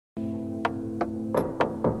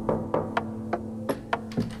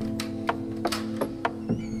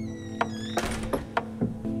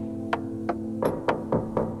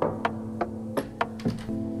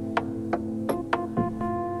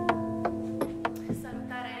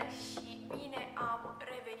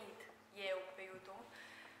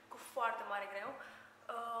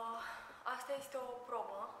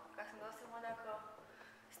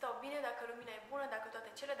bine, dacă lumina e bună, dacă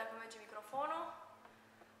toate cele, dacă merge microfonul,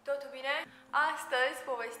 totul bine. Astăzi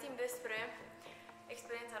povestim despre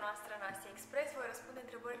experiența noastră în Asia Express. Voi răspunde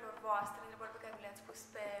întrebărilor voastre, întrebări pe care mi le-ați pus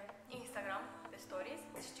pe Instagram, pe Stories.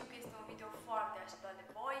 Știu că este un video foarte așteptat de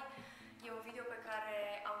voi. E un video pe care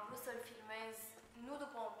am vrut să-l filmez nu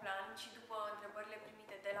după un plan, ci după întrebările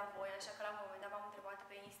primite de la voi, așa că la un moment dat v-am întrebat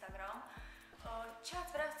pe Instagram ce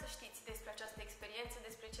ați vrea să știți despre această experiență,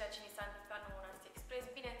 despre ceea ce ni s-a întâmplat nouă în Asia Express,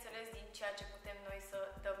 bineînțeles din ceea ce putem noi să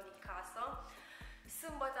dăm din casă.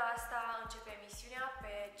 Sâmbătă asta începe emisiunea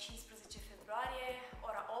pe 15 februarie,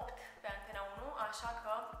 ora 8, pe Antena 1, așa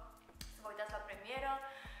că să vă uitați la premieră,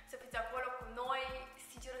 să fiți acolo cu noi.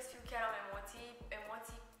 Sincer să fiu, chiar am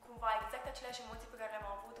emoții cumva exact aceleași emoții pe care le-am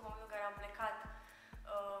avut în momentul în care am plecat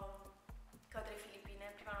către Filipine,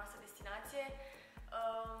 prima noastră destinație.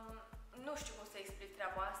 Nu știu cum să explic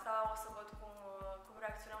treaba asta, o să văd cum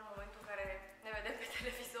reacționăm în momentul în care ne vedem pe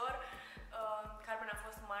televizor. Carmen a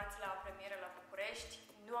fost marți la premieră la București,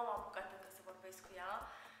 nu am apucat încă să vorbesc cu ea,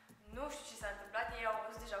 nu știu ce s-a întâmplat, ei au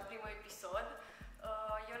văzut deja primul episod,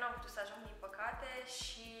 eu n-am putut să ajung din păcate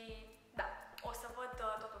și da, o să văd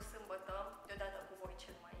totul sâmbătă, deodată cu voi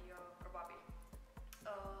cel mai probabil.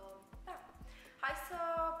 Da. Hai să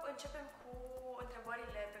începem cu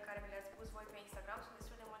întrebările pe care mi le-ați pus voi pe Instagram, sunt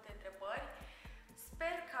destul de multe întrebări.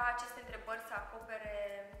 Sper ca aceste întrebări să acopere,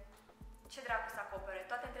 ce dracu să acopere,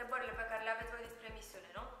 toate întrebările pe care le aveți voi despre emisiune,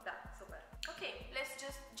 nu? Da, super. Ok, let's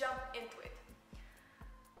just jump into it.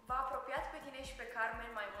 V-a apropiat pe tine și pe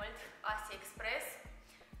Carmen mai mult Asia Express?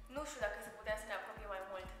 Nu știu dacă se putea să ne apropie mai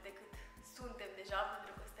mult decât suntem deja,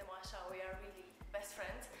 pentru că suntem așa, we are really best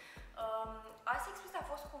friends. Asia Express a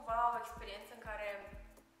fost cumva o experiență în care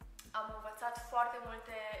am învățat foarte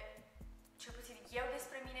multe, cel puțin eu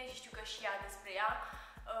despre mine și știu că și ea despre ea.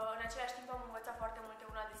 În același timp am învățat foarte multe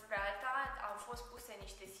una despre alta, am fost puse în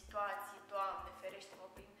niște situații, Doamne ferește-mă,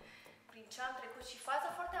 prin ce am trecut și faza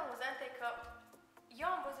foarte amuzantă e că eu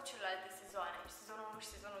am văzut celelalte sezoane, sezonul 1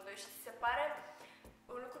 și sezonul 2 și se pare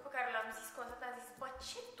un lucru pe care l-am zis constant, am zis, bă,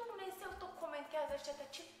 ce Dumnezeu tot comentează ăștia,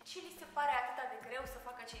 ce li se pare atât de greu să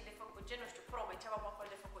facă ce-i de făcut, gen, nu știu, probe, ceva pe acolo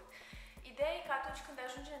de făcut. Ideea e că atunci când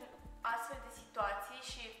ajungi în astfel de situații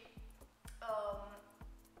și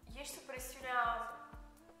ești sub presiunea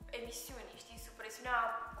emisiunii, știi, sub presiunea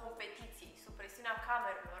competiției, sub presiunea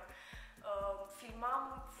camerelor, filmam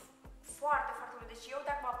foarte, foarte mult. Deci eu,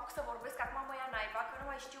 dacă mă apuc să vorbesc, acum mă ia naiba, că nu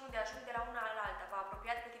mai știu unde ajung de la una la alta. V-a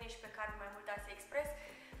apropiat pe tine și pe Carmen mai mult Asia Express?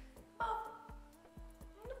 Bă,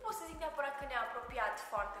 nu pot să zic neapărat că ne-a apropiat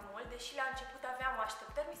foarte mult, deși la început aveam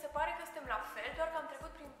așteptări. Mi se pare că suntem la fel, doar că am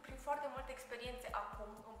trecut prin foarte multe experiențe acum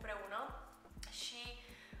împreună și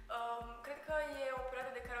cred că e o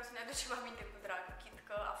perioadă de care o să ne aducem aminte cu drag, chit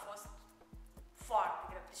că a fost foarte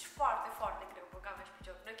greu, deci foarte, foarte greu, băgam și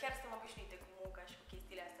picior. Noi chiar suntem obișnuite cu munca și cu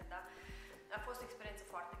chestiile astea, dar a fost o experiență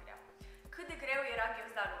foarte grea. Cât de greu era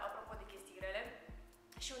ghiozdanul, apropo de chestii grele,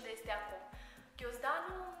 și unde este acum?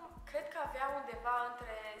 Ghiozdanul, cred că avea undeva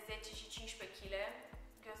între 10 și 15 kg.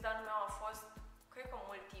 Ghiozdanul meu a fost, cred că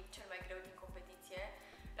mult timp, cel mai greu din competiție.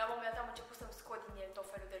 La un moment dat am început să-mi scot din el tot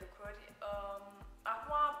felul de lucruri.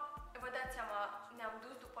 Acum, vă dați seama, ne-am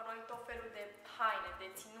dus după noi tot felul de haine, de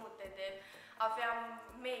ținute, aveam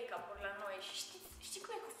make-up-uri la noi și știi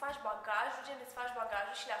cum e că faci bagajul, gen îți faci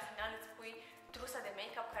bagajul și la final îți pui trusa de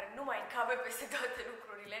make-up care nu mai încape peste toate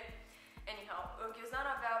lucrurile. Anyhow,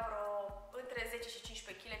 ghiozdanul avea vreo între 10 și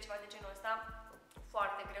 15 kg, ceva de genul ăsta,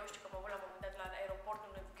 foarte greu. Știu că mă văd la un moment dat la aeroport,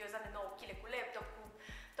 un ghiozdan de 9 kg cu laptop, cu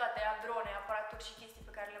toate drone, aparaturi și chestii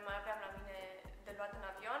pe care le mai aveam la mine de luat în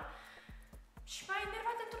avion. Și m-a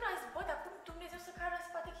enervat într-una, zis, bă, dar cum Dumnezeu să cară în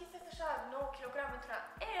spate chestia asta așa, 9 kg într-una?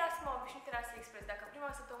 Asta m-am obișnuit în Asia Express. Dacă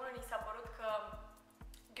prima săptămână ni s-a părut că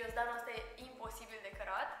ghiozdanul ăsta e imposibil de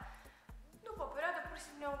cărat, după o perioadă pur și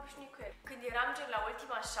simplu ne-am obișnuit cu el. Când eram gen la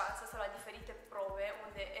ultima șansă sau la diferite probe,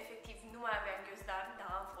 unde efectiv nu mai aveam ghiozdan, da,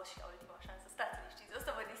 am fost și la ultima șansă, stați liniștiți, o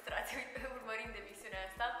să vă distrați urmărind emisiunea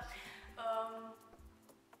asta,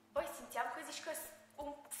 băi, simțeam că zici că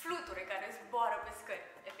un fluture care zboară pe scări,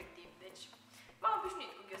 efectiv, deci m-am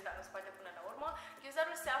obișnuit cu ghiozdanul în spate până la urmă.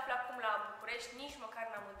 Ghiozdanul se află acum la București, nici măcar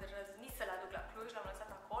n-am îndrăznit să-l aduc la Cluj, l-am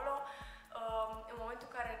lăsat acolo. În momentul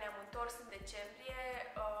în care ne-am întors în decembrie,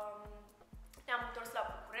 ne-am întors la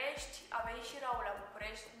București, a venit și Raul la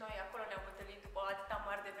București, noi acolo ne-am întâlnit după atâta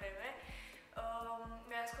mare de vreme.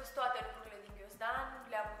 Mi-a scos toate lucrurile din ghiozdan,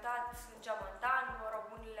 le-a mutat în geamantan, mă rog,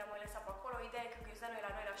 unele le-am mai lăsat pe acolo. Ideea e că ghiozdanul e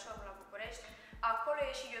la noi la showroom la București, acolo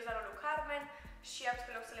e și ghiozdanul lui Carmen și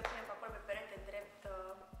absolut o să le punem pe acolo pe perete drept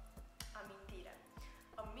amintire.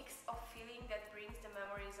 A mix of feeling that brings the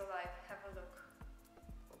memories alive. Have a look.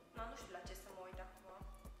 Nu știu la ce să mă uit acum.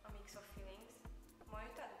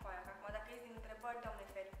 întrebări, Doamne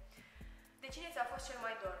feri. De cine ți-a fost cel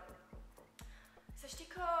mai dor? Să știi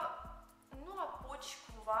că nu apuci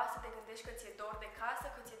cumva să te gândești că ți-e dor de casă,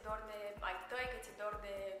 că ți-e dor de ai tăi, că ți-e dor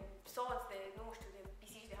de soț, de, nu știu, de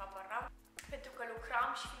pisici, de habar n-am. Pentru că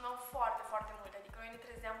lucram și filmam foarte, foarte mult. Adică noi ne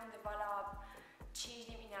trezeam undeva la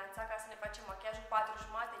 5 dimineața ca să ne facem machiajul,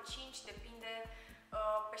 4:30, 5, depinde.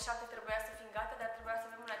 Pe 7 trebuia să fim gata, dar trebuia să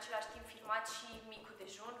avem în același timp filmat și micul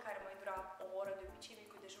dejun, care mai dura o oră de obicei,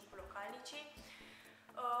 micul dejun cu localnicii.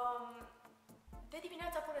 De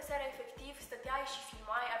dimineața până seara, efectiv, stăteai și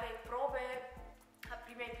filmai, aveai probe,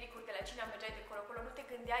 primeai plicuri de la cine, mergeai de colo-colo, nu te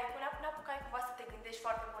gândeai, până n-apucai cumva să te gândești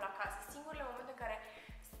foarte mult la casă. Singurele momente în care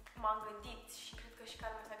m-am gândit și cred că și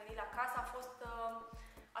Carmen s-a gândit la casă a fost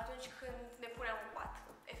atunci când ne puneam în pat.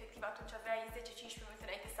 Efectiv, atunci aveai 10-15 minute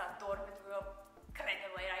înainte să adormi, pentru că,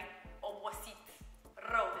 crede-mă, erai obosit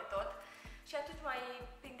rău de tot. Și atunci mai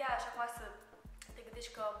prindea așa cumva să te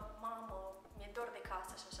gândești că, mamă, mi-e dor de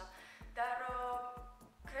casă și așa. Dar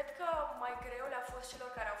cred că mai greu le-a fost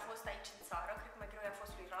celor care au fost aici în țară. Cred că mai greu le-a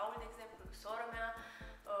fost lui Raul, de exemplu, lui sora mea,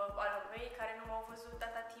 alor mei, care nu m-au văzut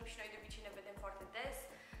atâta timp și noi de obicei ne vedem foarte des.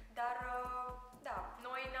 Dar, da,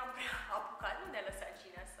 noi ne-am prea apucat, nu ne-a lăsat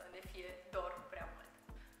cine să ne fie dor prea mult.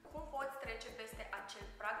 Cum poți trece peste acel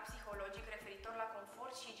prag psihologic referitor la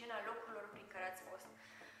confort și igiena locurilor prin care ați fost?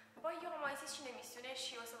 Băi, eu am mai zis și în emisiune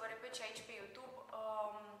și o să vă repet și aici pe YouTube.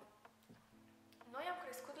 Noi am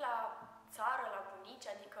crescut la țară, la bunici,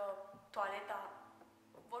 adică toaleta,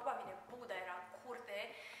 vorba bine, buda era în curte.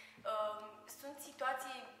 Sunt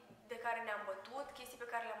situații de care ne-am bătut, chestii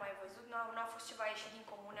pe care le-am mai văzut, nu a fost ceva ieșit din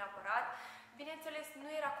comun neapărat. Bineînțeles, nu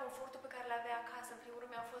era confortul pe care l-avea acasă. În primul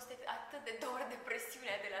rând mi-a fost atât de dor de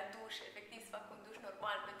presiunea de la duș, efectiv să fac un duș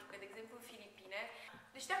normal, pentru că, de exemplu, în Filipine,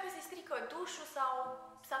 deci dacă se strică dușul sau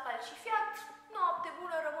s-a calcifiat, noapte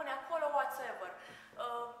bună, rămâne acolo, whatsoever.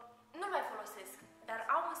 Nu-l mai folosesc, dar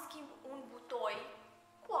am în schimb un butoi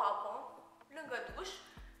cu apă lângă duș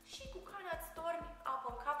și cu cana îți torni apă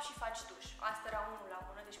în cap și faci duș. Asta era unul la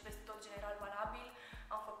mână, deci peste tot general valabil.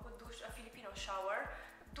 Am făcut duș, Filipino shower,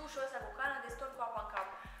 dușul ăsta cu cana, de storn cu apă în cap.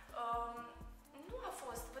 Nu a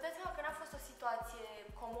fost, vă dați seama că n-a fost o situație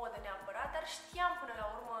comodă neapărat, dar știam până la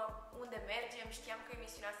urmă unde mergem, știam că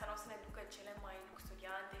emisiunea asta nu o să ne ducă cele mai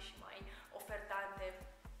luxuriante și mai ofertante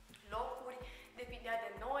locuri. Depindea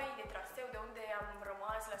de noi, de traseu, de unde am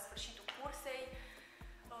rămas la sfârșitul cursei,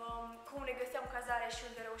 cum ne găseam cazare și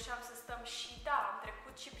unde reușeam să stăm. Și da, am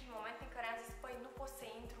trecut și prin momente în care am zis, păi, nu pot să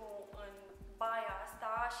intru în baia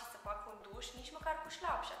asta și să fac un duș, nici măcar cu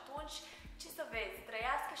șlap. Și atunci, ce să vezi,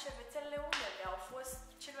 trăiască șervețelele umede, au fost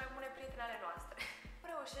cele mai bune prietene ale noastre.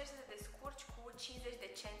 Reușești să te descurci cu 50 de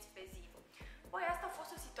cenți pe zi. Băi, asta a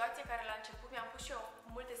fost o situație care la început mi-am pus și eu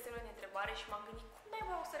multe semne de întrebare și m-am gândit cum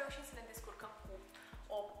naiba o să reușim să ne descurcăm cu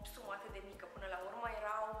o sumă atât de mică. Până la urmă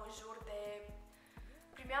erau în jur de...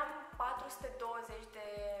 primeam 420 de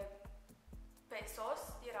pesos,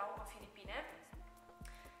 erau în Filipine,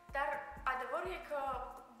 dar adevărul e că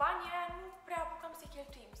banii aia nu prea apucam să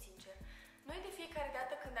cheltuim, sincer. Noi de fiecare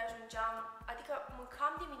dată când ajungeam, adică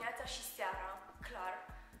mâncam dimineața și seara, clar,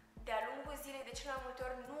 de-a lungul zilei, de cele mai multe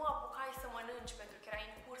ori nu apucai să mănânci pentru că erai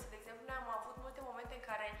în cursă. De exemplu, noi am avut multe momente în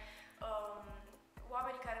care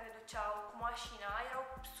oamenii care ne duceau cu mașina erau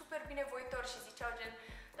super binevoitori și ziceau gen,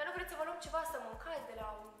 dar nu vreți să vă luăm ceva să mâncați de la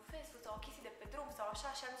un fast food sau o chestie de pe drum sau așa?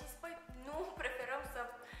 Și am zis, păi nu, preferăm să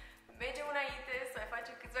mergem înainte, să mai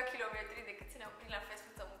facem câțiva kilometri decât să ne oprim la fast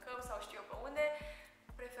food să mâncăm sau știu eu pe unde.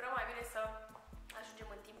 Preferăm mai bine să ajungem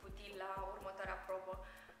în timp util la următoarea probă.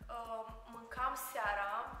 Mâncam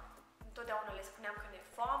seara, întotdeauna le spuneam că ne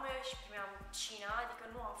foame și primeam cina, adică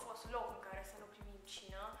nu a fost loc în care să nu primim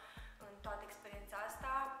cină în toată experiența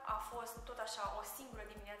asta. A fost tot așa o singură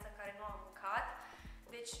dimineață în care nu am mâncat.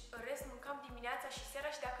 Deci, în rest, mâncam dimineața și seara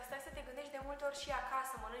și dacă stai să te gândești de multe ori și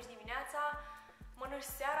acasă, mănânci dimineața,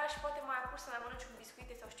 mănânci seara și poate mai apuci să mai mănânci cu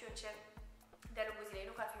biscuite sau știu eu ce de-a lungul zilei.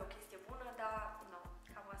 Nu că ar fi o chestie bună, dar nu,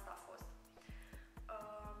 cam asta a fost.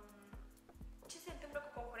 Ce se întâmplă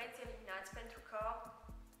cu concurenții eliminați pentru că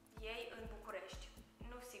ei în București?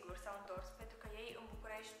 Nu sigur, s-au întors, pentru că ei în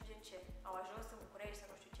București, gen ce? Au ajuns în București sau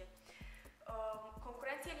nu știu ce.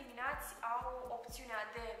 Concurenții eliminați au opțiunea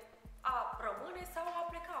de a rămâne sau a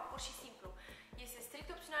pleca, pur și simplu. Este strict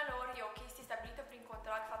opțiunea lor, e o chestie stabilită prin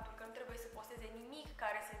contract, faptul că nu trebuie să posteze nimic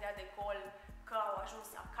care să dea de gol că au ajuns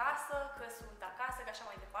acasă, că sunt acasă, că așa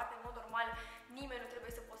mai departe. În mod normal, nimeni nu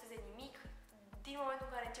trebuie să posteze nimic din momentul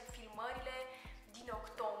în care încep filmările, din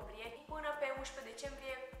octombrie, până pe 11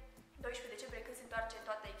 decembrie, 12 decembrie, când se întoarce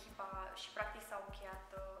toată echipa și practic s-au încheiat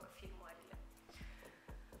filmările.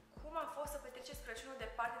 Cum a fost să petreceți Crăciunul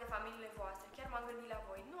departe de familiile voastre? Chiar m-am gândit la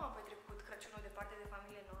voi. Nu am petrecut Crăciunul departe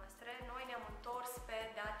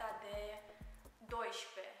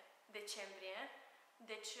decembrie.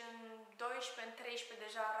 Deci în 12, în 13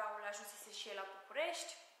 deja Raul ajunsese și el la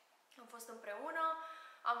București. Am fost împreună,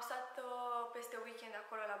 am stat peste weekend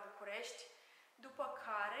acolo la București, după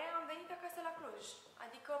care am venit acasă la Cluj.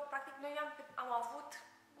 Adică, practic, noi am avut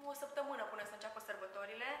o săptămână până să înceapă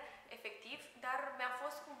sărbătorile, efectiv, dar mi-a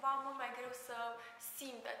fost cumva mult mai greu să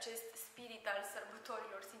simt acest spirit al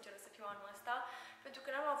sărbătorilor, sincer să fiu anul ăsta, pentru că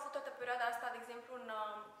n-am avut toată perioada asta, de exemplu, în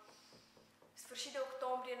sfârșit de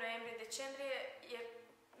octombrie, noiembrie, decembrie,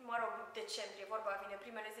 decembrie, vorba vine,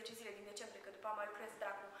 primele 10 zile din decembrie, că după mai lucrez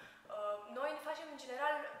dracu. Noi facem în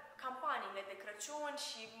general campaniile de Crăciun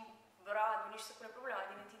și Radu, nici să pune problema,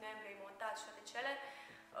 din 1 noiembrie montat și toate cele.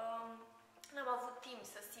 N-am avut timp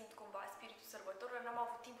să simt cumva spiritul sărbătorilor, n-am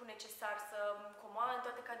avut timpul necesar să comand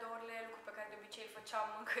toate cadourile, lucruri pe care de obicei îl făceam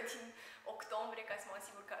încă din octombrie ca să mă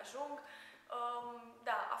asigur că ajung.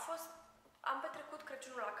 Da, am petrecut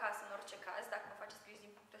Crăciunul acasă în orice caz, dacă mă faceți griji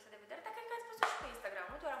din punctul ăsta de vedere, dar cred că ați văzut și pe Instagram,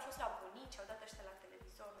 nu doar am fost la bunici, au dat ăștia la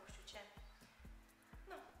televizor, nu știu ce.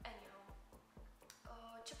 No, anyhow.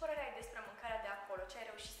 Ce părere ai despre mâncarea de acolo? Ce ai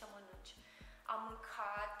reușit să mănânci? Am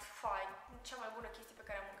mâncat, cea mai bună chestie pe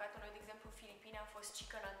care am mâncat-o noi, de exemplu, în Filipine, a fost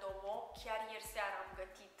chicken adobo. Chiar ieri seara am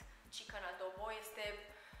gătit chicken adobo. Este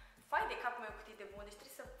fai de capul meu cât e de bun, deci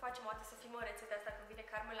trebuie să facem o dată să filmăm rețeta asta când vine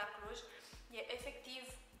Carmen la Cluj. E efectiv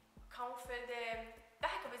ca un fel de... Da,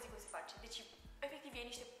 hai că vezi cum se face. Deci, efectiv,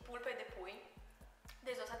 e niște pulpe de pui,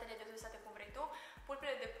 dezosate, nedezosate, cum vrei tu.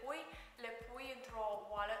 Pulpele de pui le pui într-o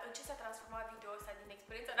oală. În ce s-a transformat video ăsta din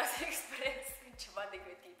experiența noastră expres în ceva de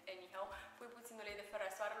gătit, anyhow. Pui puțin ulei de fără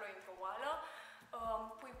soarelui într-o oală,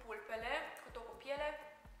 pui pulpele cu tot cu piele,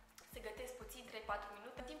 se gătesc puțin, 3-4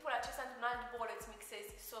 minute. În timpul acesta, într-un alt bol, îți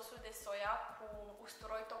mixezi sosul de soia cu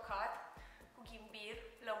usturoi tocat, cu ghimbir,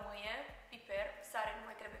 lămâie, piper, sare, nu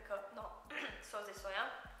mai trebuie că, no, sos de soia.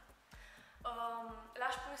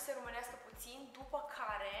 Lași puiul să se rumenească puțin, după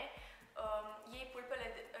care iei pulpele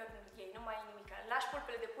nu mai e nimic, lași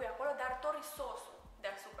pulpele de pui acolo, dar tori sosul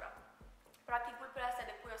deasupra. Practic, pulpele astea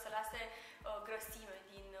de pui o să lase grăsime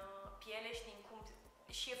din piele și din cum...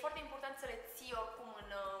 Și e foarte important să le ții oricum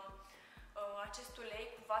în acest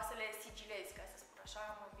ulei, cumva să le sigilezi, ca să spun așa,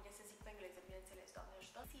 mă bine să zic pe engleză, bineînțeles, Doamne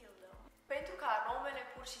ajută. Pentru ca aromele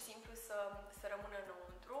pur și simplu să rămână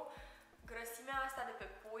înăuntru. Grăsimea asta de pe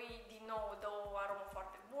pui, din nou, dă o aromă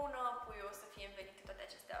foarte bună, puiul o să fie învelit în toate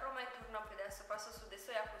aceste arome, turnăm pe deasupra sosul de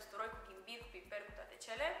soia cu usturoi, cu ghimbir, cu piper, cu toate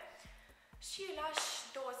cele și îl lași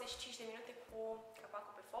 25 de minute cu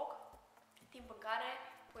capacul pe foc, timp în care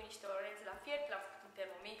pui niște orez la fiert, l-am făcut în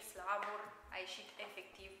Thermomix, la abur, a ieșit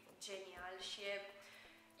efectiv genial și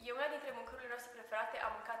e una dintre mâncărurile noastre preferate.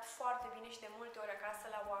 Am mâncat foarte bine și de multe ori acasă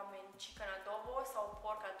la oameni chicken adobo sau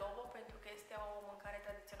pork adobo, pentru că este o mâncare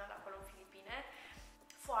tradițională acolo în Filipine.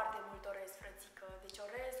 Foarte mult orez, frățică. Deci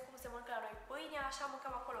orez, cum se mănâncă la noi pâinea, așa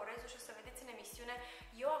mâncam acolo orezul și o să vedeți în emisiune.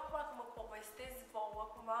 Eu acum, când mă povestesc vouă,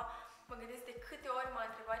 cumva mă gândesc de câte ori m-a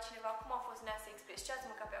întrebat cineva cum a fost Neasa Express, ce ați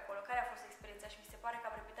mâncat pe acolo, care a fost experiența și mi se pare că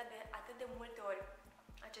am repetat de atât de multe ori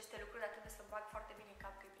aceste lucruri, dar trebuie să-mi bag foarte bine în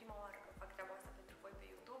cap că e prima oară că fac treaba asta pentru voi pe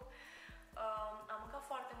YouTube. Am mâncat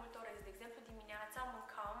foarte mult orez. De exemplu, dimineața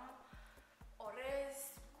mâncam orez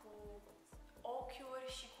cu ochiuri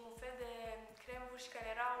și cu un fel de crembuși care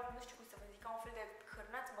erau, nu știu cum să vă zic, ca un fel de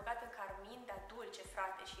hârnați băgat în carmin, dar dulce,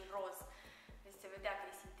 frate, și roz. Deci se vedea că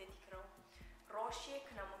e sintetic rău. Roșie,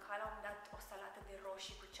 când am mâncat la un moment dat o salată de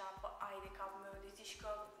roșii cu ceapă, ai de capul meu, deci zici că,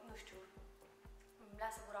 nu știu, îmi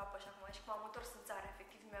lasă gura apă și acum, și cum am întors în țară,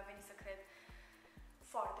 efectiv mi-a venit să cred.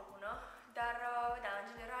 Foarte bună, dar, da, în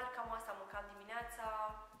general, cam asta mâncam dimineața,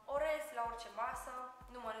 orez la orice masă,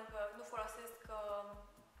 nu folosesc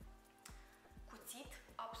cuțit,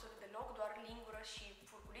 absolut deloc, doar lingură și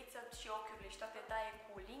furculiță și ochiurile și toate taie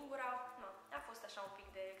cu lingura. No, a fost așa un pic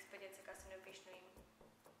de experiență ca să ne obișnuim noi.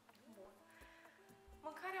 Bun.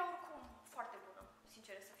 Mâncarea oricum foarte bună,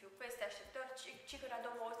 sincer să fiu, peste așteptări. Chicken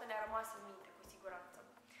adobo ăsta ne-a rămas în minte, cu siguranță.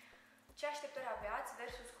 Ce așteptări aveați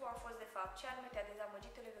versus cum a fost de fapt? Ce anume te-a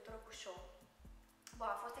dezamăgit în legătură cu show? Bă,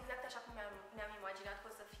 a fost exact așa cum ne-am imaginat că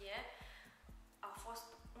o să fie. A fost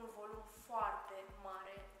un volum foarte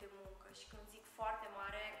mare de muncă și când zic foarte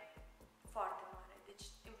mare, foarte mare. Deci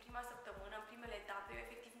în prima săptămână, în primele etape, eu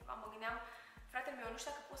efectiv mă gândeam, fratele meu, nu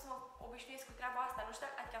știu dacă pot să mă obișnuiesc cu treaba asta, nu știu,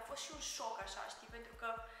 adică a fost și un șoc așa, știi, pentru că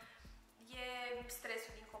e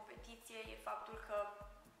stresul din competiție, e faptul că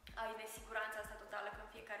ai nesiguranța asta totală că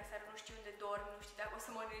în fiecare seară nu știi unde dormi, nu știi dacă o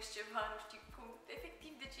să mănânci ceva, nu știi cum,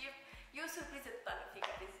 efectiv, deci e o surpriză totală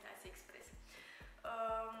fiecare zi Neasa Express.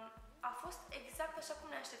 A fost exact așa cum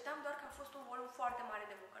ne așteptam, doar că a fost un volum foarte mare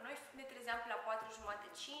de muncă. Noi ne trezeam pe la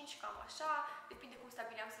 4:30, 5, cam așa, depinde cum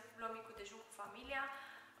stabileam să luăm micul dejun cu familia.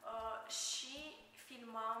 și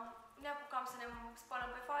filmam, ne apucam să ne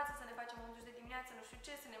spălăm pe față, să ne facem un duș de dimineață, nu știu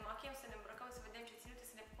ce, să ne machiem, să ne îmbrăcăm, să vedem ce ținute,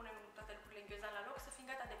 să ne punem toate lucrurile în ghiozdan la loc, să fim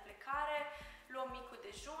gata de plecare, luăm micul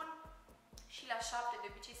dejun și la 7 de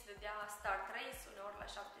obicei se dădea start race, uneori la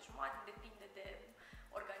 7:30, depinde de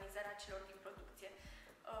organizarea celor din producție.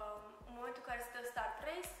 În momentul în care se dă start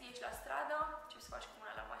race, ieși la stradă, începi să faci cu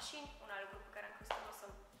mâna la mașini, un alt lucru pe care am crezut că nu o să...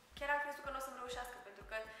 Chiar am crezut că nu o să-mi reușească, pentru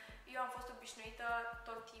că eu am fost obișnuită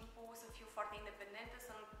tot timpul să fiu foarte independentă,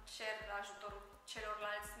 să nu cer ajutorul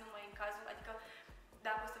celorlalți numai în cazul, adică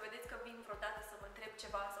dacă o să vedeți că vin vreodată să vă întreb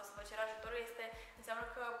ceva sau să vă cer ajutorul, înseamnă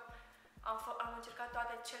că am încercat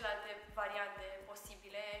toate celelalte variante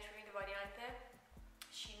posibile, 11.000 de variante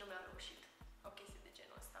și nu mi-a reușit o chestie de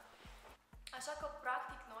genul ăsta. Așa că,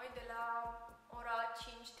 practic, noi de la ora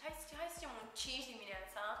 5, hai să zicem un 5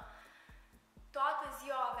 dimineața, toată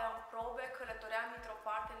ziua aveam probe, călătoream dintr-o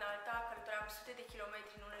parte în alta, călătoream sute de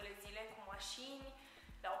kilometri în unele zile cu mașini,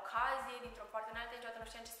 la ocazie, dintr-o parte în alta, niciodată nu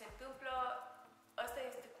știam ce se întâmplă. Ăsta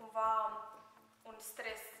este cumva un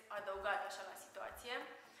stres adăugat așa la situație.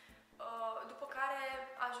 După care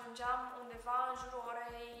ajungeam undeva în jurul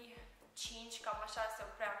orei 5, cam așa se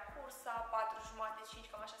oprea cursa, 4:30, 5,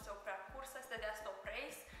 cam așa se oprea cursa, se dădea stop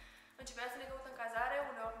race. Începeam să ne căutăm cazare,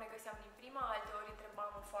 uneori ne găseam din prima, alteori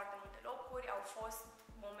întrebam în foarte multe locuri. Au fost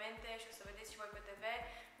momente, și o să vedeți și voi pe TV,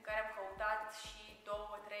 în care am căutat și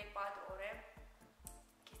 2, 3, 4 ore.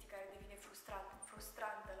 Chestie care devine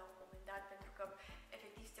frustrantă la un moment dat, pentru că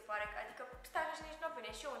efectiv se pare că, adică stai așa și nici nu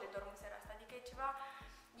bine și eu unde dorm în seara asta, adică e ceva,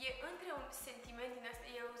 e între un sentiment din asta,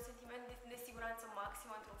 e un sentiment de nesiguranță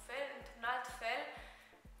maximă într-un fel, într-un alt fel,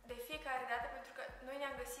 de fiecare dată, pentru că noi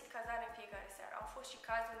ne-am găsit cazare în fiecare seară. Au fost și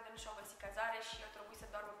cazuri unde nu și-au găsit cazare și eu trebuie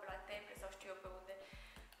să doarmă pe la temple sau știu eu pe unde.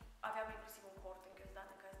 Aveam inclusiv un cort în ghiozdan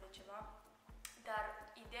în caz de ceva. Dar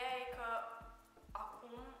ideea e că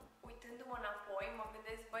acum, uitându-mă înapoi, mă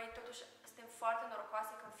gândesc, băi, totuși suntem foarte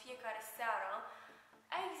norocoase că în fiecare seară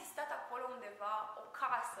a existat acolo undeva o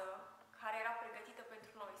casă care era pregătită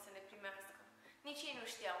pentru noi să ne primească. Nici ei nu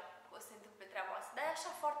știau că o să se întâmple treaba asta, dar e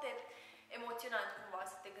așa foarte emoționant cumva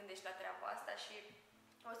să te gândești la treaba asta și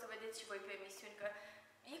o să vedeți și voi pe emisiuni că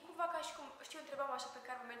e cumva ca și cum, știu, întrebam așa pe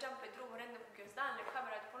care mergeam pe drum random cu ghiozdanele,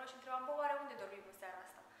 camera după noi și întrebam, bă, oare unde dormim în seara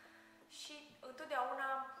asta? Și întotdeauna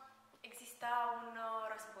exista un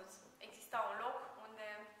răspuns, exista un loc unde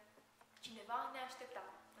cineva ne aștepta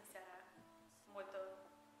în seara aia. În mod,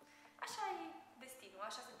 așa e destinul,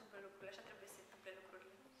 așa se întâmplă lucrurile, așa trebuie să se întâmple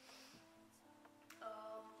lucrurile.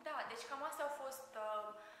 Da, deci cam astea au fost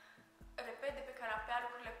repede pe canapea,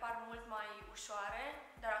 lucrurile par mult mai ușoare,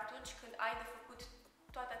 dar atunci când ai de făcut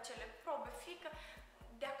toate acele probe, fie că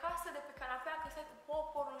de acasă, de pe canapea, că stai cu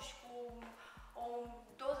popcorn și cu o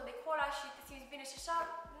doză de cola și te simți bine și așa,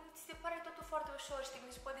 ți se pare totul foarte ușor și te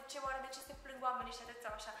gândești, bă, de ce se plâng oamenii și atât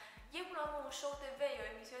sau așa. E până la urmă un show TV, e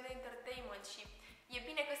o emisiune de entertainment și e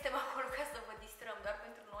bine că suntem acolo ca să vă distrăm, dar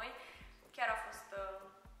pentru noi chiar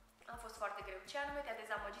a fost foarte greu. Ce anume te-a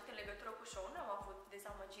dezamăgit în legătură cu show? Nu am avut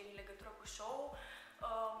dezamăgiri în legătură cu show.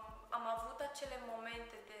 Am avut acele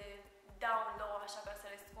momente de down-low, așa ca să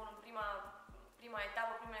le spun, în prima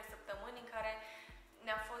etapă, primele săptămâni, în care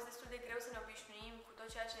ne-a fost destul de greu să ne obișnuim cu tot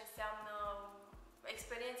ceea ce înseamnă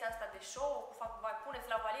experiența asta de show, cu faptul că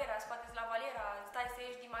puneți la valiera, scoateți la valiera, stai să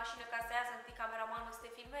ieși din mașină ca să iasă întâi cameramanul să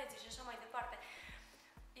te filmeze și așa mai departe.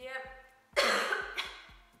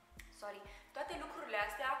 Sorry. Toate lucrurile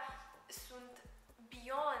astea sunt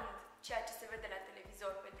beyond ceea ce se vede la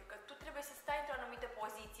televizor, pentru că tu trebuie să stai într-o anumită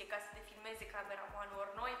poziție ca să te filmeze cameramanul,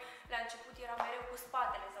 ori noi la început eram mereu cu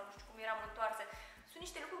spatele sau nu știu cum eram întoarse. Sunt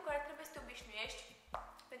niște lucruri care trebuie să te obișnuiești,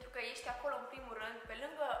 pentru că ești acolo în primul rând, pe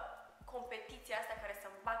lângă competiția asta care să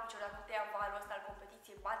îmi bat piciorul, dacă nu te ia valul ăsta al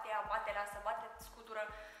competiției, bate ea, bate lasă, bate scutură.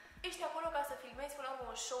 Ești acolo ca să filmezi până la urmă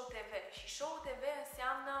un show TV și show TV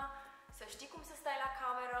înseamnă să știi cum să stai la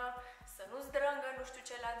cameră, să nu-ți drângă nu știu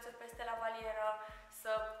ce lanțuri peste la valieră,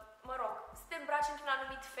 să te îmbraci într-un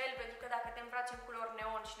anumit fel, pentru că dacă te îmbraci în culori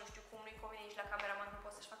neon și nu știu cum, nu-i convine nici la cameraman, nu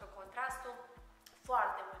poți să-și facă contrastul.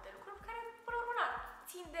 Foarte multe lucruri care, până la urmă,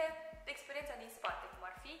 țin de experiența din spate, cum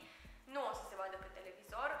ar fi. Nu o să se vadă pe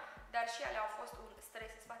televizor, dar și ele au fost un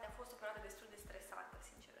stres în spate, a fost o perioadă destul de stresantă,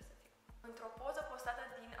 sinceră să fiu. Într-o poză postată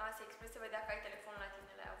din Asia Express se vedea că ai telefonul la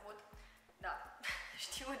tine, l-ai avut. Da,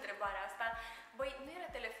 știu întrebarea asta. Băi, nu era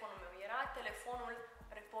telefonul meu, era telefonul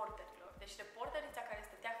reporterilor. Deci reporterița care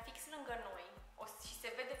stătea fix lângă noi și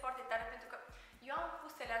se vede foarte tare pentru că eu am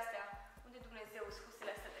husele astea. Unde Dumnezeu sunt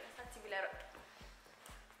husele astea? Stați-mi le arăt.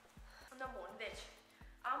 Da, bun, deci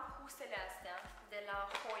am husele astea de la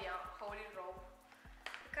Hoya, Holy Robe,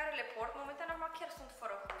 pe care le port. Momentan acum chiar sunt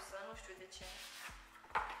fără husă, nu știu de ce.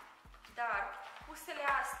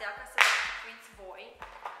 măcuțele astea, ca să vă închipuiți voi,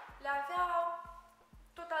 le avea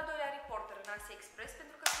tot al doilea reporter în Asia Express,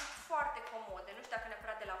 pentru că sunt foarte comode. Nu știu dacă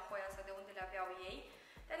neapărat de la Hoia sau de unde le aveau ei,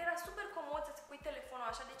 dar era super comod să-ți pui telefonul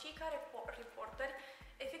așa, deci ei ca reporteri,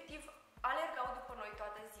 efectiv, alergau după noi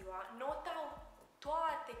toată ziua, notau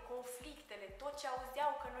toate conflictele, tot ce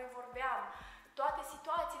auzeau că noi vorbeam, toate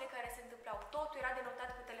situațiile care se întâmplau, totul era denotat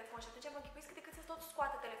pe telefon și atunci mă închipuiți cât de cât să tot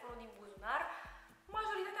scoată telefonul din buzunar,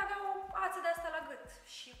 majoritatea avea o ață de asta la gât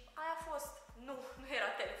și aia a fost. Nu era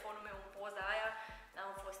telefonul meu în poza aia,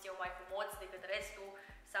 n-am fost eu mai cu moț decât restul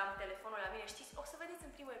să am telefonul la mine. Știți, o să vedeți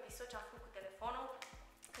în primul episod ce am făcut cu telefonul,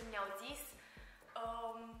 când mi-au zis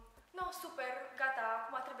no, super, gata,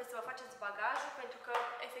 acum trebuie să vă faceți bagajul, pentru că,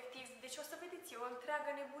 efectiv, deci o să vedeți, e o întreagă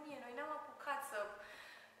nebunie. Noi ne-am apucat să...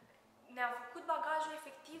 Ne-am făcut bagajul,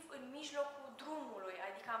 efectiv, în mijlocul drumului,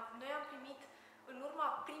 adică noi am primit, în urma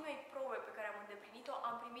primei probe pe care am îndeplinit-o,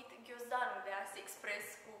 am primit ghiozdanul de Asia Express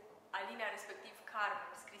cu ALINA, respectiv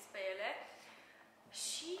Carmen, scris pe ele,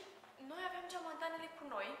 și noi aveam geamantanele cu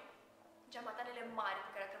noi, geamantanele mari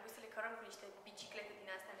pe care a trebuit să le cărăm cu niște biciclete din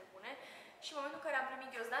astea nebune. Și în momentul în care am primit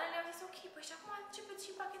ghiozdanele, am zis ok, păi și acum începeți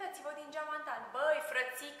și împachetați-vă din geamantan. Băi,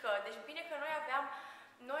 frățică, deci bine că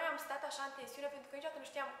noi am stat așa în tensiune pentru că niciodată nu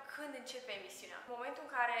știam când începe emisiunea. În momentul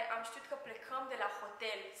în care am știut că plecăm de la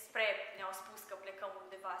hotel ne-au spus că plecăm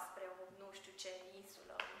undeva spre o nu știu ce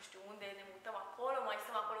insulă, nu știu unde, ne mutăm acolo, mai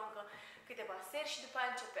stăm acolo încă câteva seri și după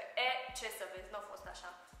aia începe. Ce să vezi, nu a fost așa.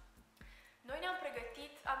 Noi ne-am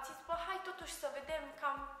pregătit, am zis, bă, hai totuși să vedem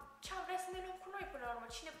cam ce am vrea să ne luăm cu noi până la urmă,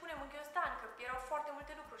 cine punem în ghiozdan, că erau foarte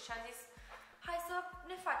multe lucruri și am zis, hai să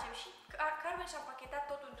ne facem. Și Carmen și-a pachetat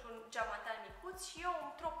tot într-un geamantan micuț și eu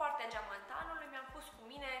într-o parte a geamantanului mi-am pus cu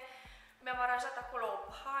mine, mi-am aranjat acolo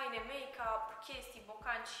haine, make-up, chestii,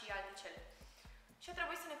 bocanci și alte cele. Și a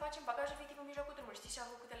trebuit să ne facem bagajul efectiv în mijlocul drumului. Știți ce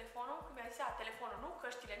am făcut cu telefonul? Când mi-a zis, telefonul nu,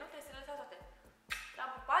 căștile nu, trebuie să le lăsați toate.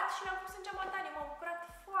 L-am pupat și l-am pus în geamantan. M-am bucurat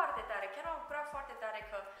foarte tare, chiar m-am bucurat foarte tare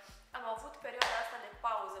că am avut perioada asta de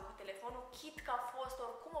pauză cu telefonul, chit că a fost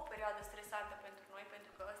oricum o perioadă stresantă pentru noi,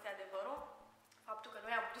 pentru că ăsta e adevărul. Faptul că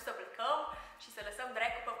noi am putut să plecăm și să lăsăm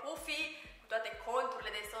dracu pe pufi cu toate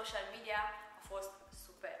conturile de social media a fost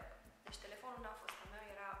super. Deci telefonul n-a fost al meu,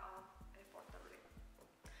 era a reporterului.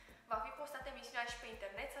 Va fi postată emisiunea și pe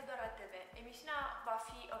internet sau doar la TV? Emisiunea va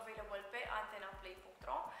fi available pe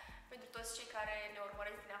antenaplay.ro pentru toți cei care ne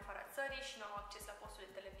urmăresc din afara țării și nu au acces la postul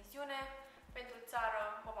de televiziune. Pentru țară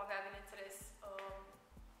vom avea, bineînțeles,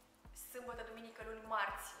 sâmbătă, duminică, luni,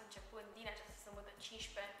 marți, începând din această sâmbătă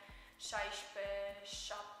 15, 16,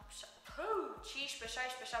 15,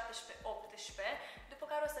 16, 17, 18, după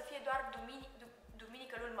care o să fie doar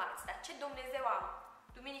duminică, luni, marți. Dar ce Dumnezeu am?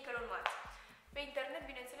 Duminică, luni, marți. Pe internet,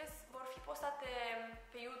 bineînțeles, vor fi postate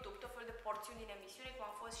pe YouTube tot felul de porțiuni din emisiune, cum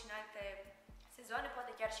au fost și în alte sezoane,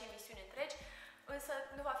 poate chiar și emisiuni întregi, însă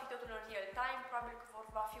nu va fi totul în real time, probabil că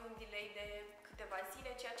va fi un delay de câteva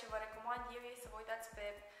zile. Ceea ce vă recomand eu e să vă uitați pe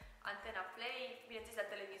Antena Play, bineînțeles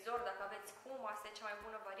la televizor, dacă aveți cum, asta e cea mai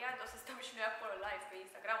bună variantă, o să stăm și noi acolo live pe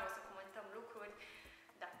Instagram, o să comentăm lucruri,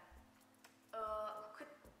 da.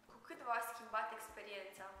 Cu cât v-a schimbat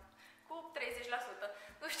experiența? Cu 30%.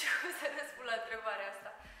 Nu știu cum să răspund la întrebarea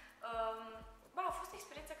asta. A fost o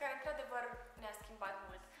experiență care într-adevăr ne-a schimbat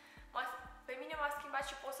mult. Pe mine m-a schimbat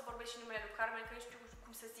și pot să vorbesc și numele lui Carmen, că nu știu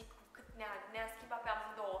cum să zic cu cât ne-a schimbat pe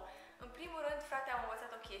amândouă. În primul rând, frate, am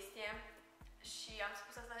învățat o chestie și am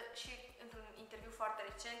spus asta și într-un interviu foarte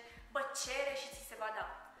recent, bă, cere și ți se va da.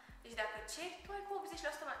 Deci dacă ceri, tu ai cu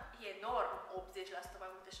 80% mai... E enorm 80%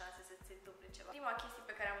 mai multe șanse să ți se întâmple ceva. Prima chestie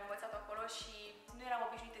pe care am învățat acolo și nu eram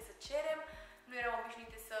obișnuite să cerem, nu eram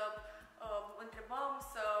obișnuite să întrebăm,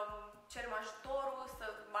 să cerem ajutorul,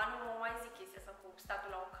 nu mai zic chestia asta cu statul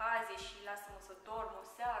la ocazie și lasă-mă să dorm o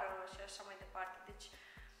seară și așa mai departe. Deci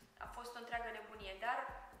a fost o întreagă nebunie, dar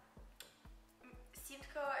simt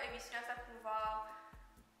că emisiunea asta cumva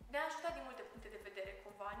ne-a ajutat din multe puncte de vedere,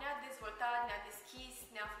 cumva. Ne-a dezvoltat, ne-a deschis,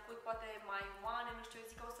 ne-a făcut poate mai umane, nu știu, eu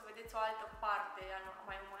zic că o să vedeți o altă parte a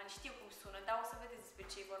mai umană. Știu cum sună, dar o să vedeți despre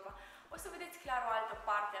ce e vorba. O să vedeți clar o altă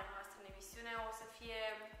parte a noastră în emisiune, o să fie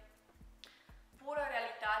pură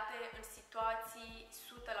realitate în situații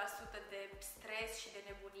 100% de stres și de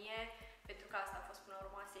nebunie, pentru că asta a fost până la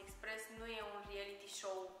urmă Asia Express. Nu e un reality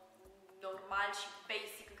show normal și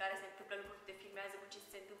basic în care se întâmplă lucruri, te filmează cu ce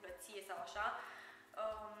se întâmplă ție sau așa.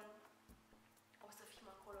 O să fim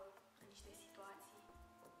acolo în niște situații,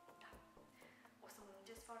 da, o să mă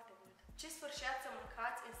lungesc foarte mult. Ce sfârșeați să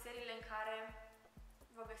mâncați în seriile în care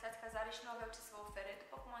vă găseați cazare și nu aveau ce să vă ofere?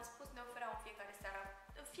 După cum am spus, ne ofereau în fiecare seară.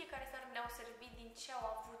 În fiecare seară ne-au servit din ce au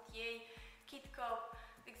avut ei, chit că,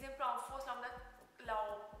 de exemplu, am fost la un dat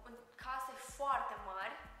în case foarte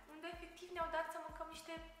ne-au dat să mâncăm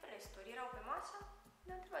niște resturi. Erau pe masă,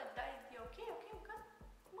 ne-au întrebat, dar e ok, mâncăm?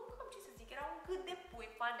 Mâncăm, ce să zic, era un gât de pui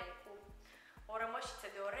panel cu o rămășiță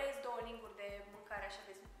de orez, 2 linguri de mâncare așa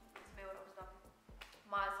de zmeurăuți, doamne,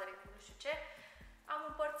 mazăre, cu nu știu ce. Am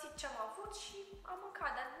împărțit ce am avut și am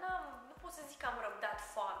mâncat, dar nu pot să zic că am răbdat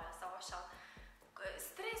foamea sau așa.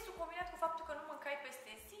 Stresul combinat cu faptul că nu mâncai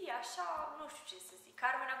peste zi, așa, nu știu ce să zic.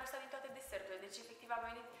 Carmen a gustat din toate deserturile, deci efectiv a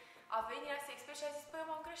venit la Express și a zis, păi eu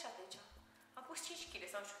m-am greșat aici. Am pus 5 kg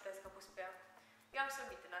sau nu știu câte că a pus pe ea. Eu am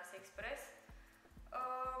slăbit în Ase Express.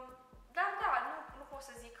 Dar da, nu pot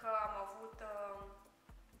să zic că am avut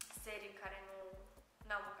serii în care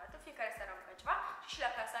n-am mâncat. În fiecare seară am mâncat ceva și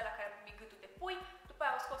la casa la care am primit gâtul de pui. După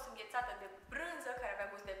aia am scos înghețată de brânză care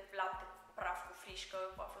avea gust de lapte praf cu frișcă,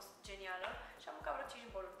 a fost genială. Și am mâncat vreo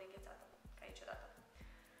 5 boluri de înghețată, ca niciodată.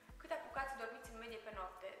 Câte apucați dormiți în medie pe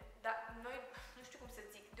noapte? Dar noi, nu știu cum să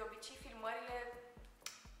zic, de obicei filmările,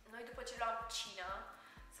 noi după ce luam cina,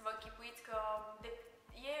 să vă închipuiți că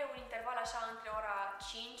e un interval așa între ora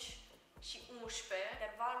 5 și 11,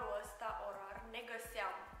 intervalul ăsta orar, ne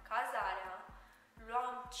găseam cazarea, luam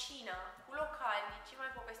cina cu localnici, ce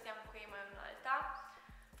mai povesteam cu ei mai în alta,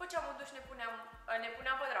 făceam un duș, ne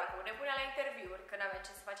puneam pe dracu, ne puneam la interviuri, că n-aveam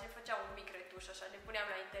ce să facem, făceam un mic retuș așa, ne puneam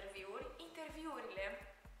la interviuri. Interviurile,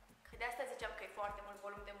 că de asta ziceam că e foarte mult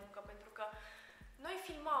volum de muncă, pentru că noi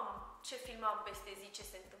filmam peste zi ce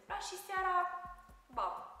se întâmpla și seara,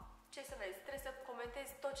 bam, ce să vezi, trebuie să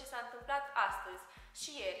comentezi tot ce s-a întâmplat astăzi și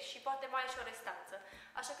ieri și poate mai și o restanță.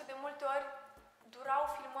 Așa că de multe ori durau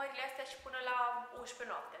filmările astea și până la 11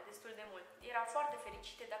 noaptea, destul de mult. Era foarte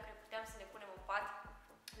fericite dacă puteam să ne punem în pat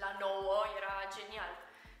la 9, era genial,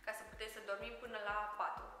 ca să puteți să dormim până la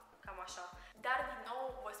 4, cam așa. Dar din nou,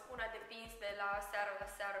 vă spun, a depins de la seară la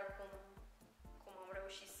seară cum am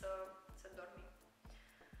reușit să dormim.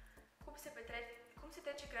 Cum se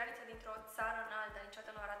trece granița dintr-o țară în alta?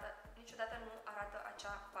 Niciodată nu arată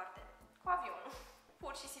acea parte. Cu avionul.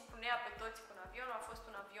 Pur și simplu ne ia pe toți cu un avion. A fost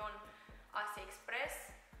un avion Ase Express,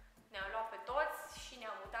 ne-a luat pe toți și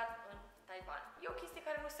ne-a mutat în Taiwan. E o chestie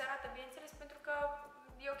care nu se arată, bineînțeles, pentru că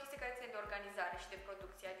e o chestie care ține de organizare și de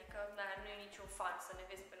producție, adică nu e niciun fan să ne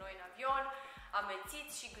vezi pe noi în avion,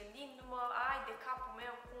 amețiți și gândindu-mă, ai de capul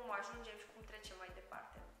meu cum ajungem și cum trecem mai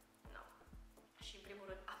departe. No. Și în primul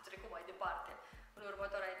rând am trecut mai departe, în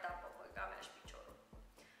următoarea etapă, băga mea și piciorul.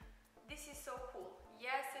 This is so cool.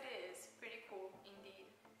 Yes, it is. Pretty cool, indeed.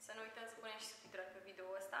 Să nu uităm să punem și subtitrări pe video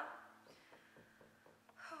ăsta.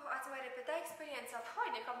 Ați mai repetat experiența?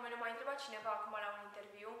 Haide, că mă mai întrebat cineva acum la un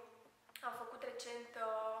interviu. Am făcut recent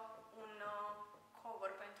un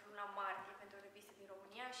cover pentru luna martie, pentru o revistă din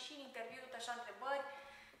România și în interviu tot așa întrebări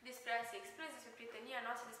despre Ase Express, despre prietenia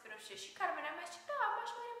noastră, despre nu știu ce. Și Carmen mea zice, da,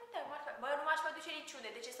 m-aș mai reputea, bă, nu m-aș mai duce niciunde,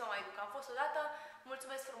 de ce să mă mai duc? Am fost odată,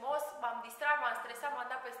 mulțumesc frumos, m-am distrat, m-am stresat, m-am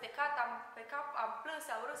dat peste cap, am plâns,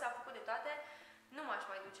 am râs, am făcut de toate. Nu m-aș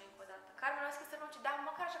mai duce încă o dată. Carmen a zis că să nu duce, dar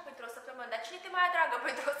măcar așa pentru o săptămână. Dar cine te mai atragă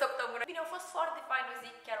pentru o săptămână? Bine, a fost foarte fain, o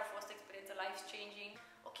zic, chiar a fost o experiență life-changing.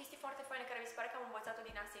 O chestie foarte faină care mi se pare că am învățat-o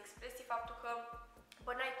din Ase Express e faptul că,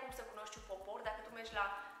 bă, n-ai cum să cunoști un popor dacă tu mergi la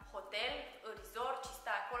hotel, în resort și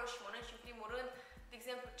stai acolo și mănânci în primul rând, de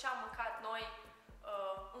exemplu, ce am mâncat noi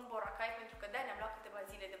în Boracay, pentru că de-aia ne-am luat câteva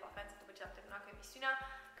zile de vacanță după ce am terminat cu emisiunea,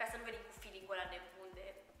 ca să nu venim cu feeling-ul ăla nebun de,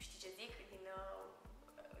 știi ce zic, din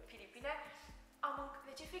Filipine.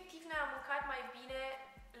 Deci, efectiv, noi am mâncat mai bine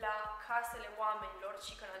la casele oamenilor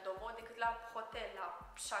și în adobo decât la hotel, la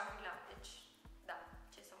Shangri-La. Deci, da,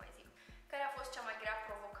 ce să mai zic. Care a fost cea mai grea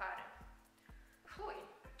provocare?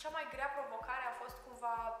 Cea mai grea provocare a fost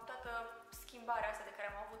cumva toată schimbarea asta de care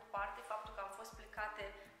am avut parte, faptul că am fost plecate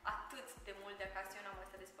atât de mult de acasă, eu n-am mai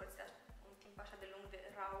stat despărțită un timp așa de lung de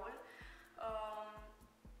Raul.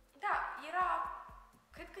 Da, era,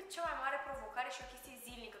 cred că cea mai mare provocare și o chestie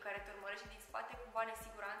zilnică care te urmărește din spate, cumva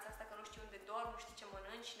nesiguranța asta că nu știi unde dormi, nu știi ce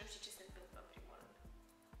mănânci și nu știi ce se întâmplă în primul rând.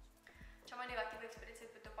 Cea mai negativă experiență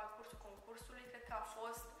pe tot parcursul concursului cred că a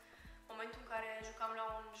fost momentul în care jucam la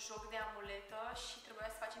un joc de amuletă și trebuia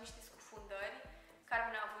să facem niște scufundări, care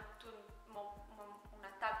mi-a avut un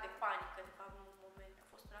atac de panică, de fapt în un moment a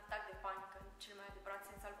fost un atac de panică în cel mai adevărat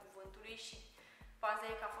sens al cuvântului și faza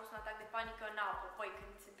e că a fost un atac de panică în apă. Păi,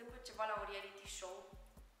 când se întâmplă ceva la un reality show,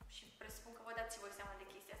 și presupun că vă dați voi seama de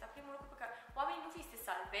chestia asta, primul lucru pe care oamenii nu vii să te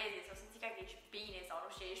salveze sau să zică că ești bine sau nu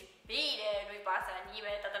știu, ești bine, nu-i pasă la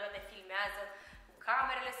nimeni, toată lumea te filmează, cu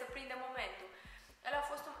camerele să prinde momentul. Ăla a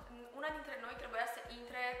fost una dintre noi trebuia să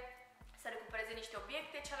intre, să recupereze niște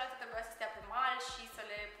obiecte, cealaltă trebuia să stea pe mal și să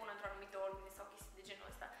le pună într-o anumită ordine sau chestii de genul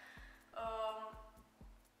ăsta.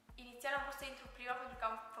 Inițial am vrut să intru prima pentru că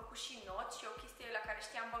am făcut și noți și o chestie la care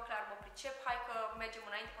știam, bă, clar, mă pricep, hai că mergem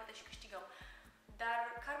înainte, poate și câștigăm. Dar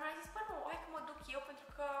Carmen a zis, bă, nu, hai că mă duc eu, pentru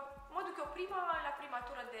că mă duc eu la prima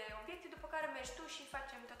tură de obiecte, după care mergi tu și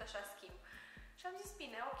facem tot așa schimb. Și am zis,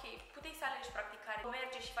 bine, ok, puteai să alegi practic care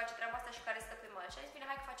merge și face treaba asta și care stă pe mână. Și am zis, bine,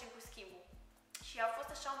 hai că facem cu schimbul. Și a fost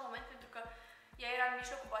așa un moment pentru că ea era în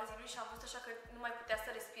mijlocul bazilului și am văzut așa că nu mai putea să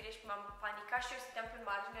respire și m-am panicat și eu stăteam pe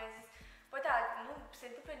margine, am zis, bă, da, nu se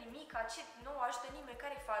întâmplă nimic, nu ajută nimeni,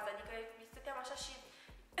 care e faza? Adică stăteam așa și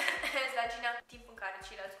la Gina timp în care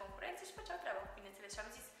ceilalți concurenți își făceau treaba, bineînțeles. Și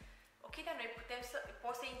am zis, ok, dar noi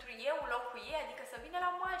pot să intru eu în loc cu ei, adică să vină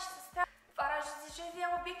la mal și să stea, aranjeze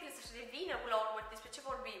ea obiectele, să-și revină până la urmă, despre ce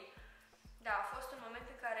vorbim. Da, a fost un moment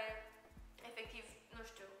în care, efectiv, nu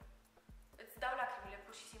știu, îți dau lacrimile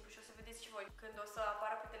pur și simplu și o să vedeți și voi când o să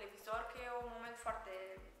apară pe televizor, că e un moment foarte,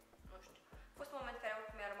 nu știu, a fost un moment care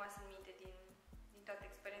oricum mi-a rămas în minte din toată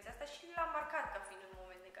experiența asta și l-am marcat ca fiind un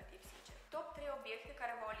moment negativ, sincer. Top 3 obiecte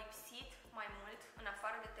care v-au lipsit mai mult, în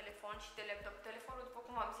afară de telefon și de laptop. Telefonul, după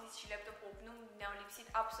cum am zis, și laptopul nu ne-au lipsit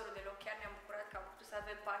absolut deloc, chiar ne-am bucurat că am putut să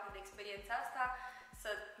avem parte de experiența asta, să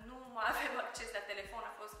nu mai avem acces la telefon,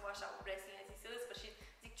 a fost cum așa o blessing, am zis, în sfârșit,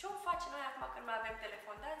 zic, ce-o face noi acum când mai avem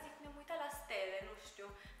telefon? Da, zic, ne-am uitat la stele, nu știu,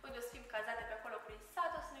 când o să fim cazate pe acolo prin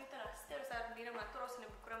sat, o să ne uităm la stele, o să admirăm natură, o să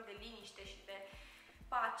ne bucurăm de liniște și de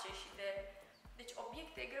pace și de... Deci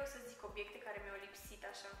obiecte, e greu să zic obiecte care mi-au lipsit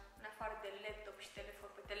așa, în afară de laptop și telefon.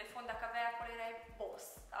 Pe telefon, dacă aveai acolo, erai boss,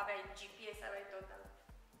 aveai GPS, aveai tot, dar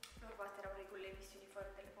nu astea erau regulile emisiunii, fără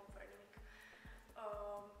telefon, fără nimic.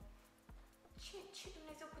 Ce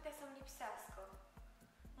Dumnezeu putea să-mi lipsească?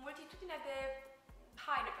 Multitudinea de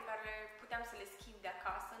haine pe care puteam să le schimb de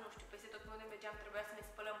acasă, nu știu, peste tot unde mergeam trebuia să ne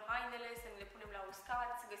spălăm hainele, să ne le punem la uscat,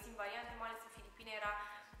 să găsim variante, mai ales în Filipine era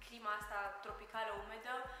clima asta tropicală,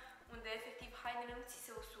 umedă, unde efectiv hainele nu ți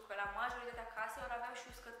se usucă. La majoritatea caselor aveau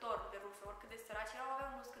și uscător de rufe, oricât de săraci erau, aveau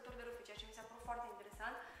un uscător de rufe, ceea ce mi s-a părut foarte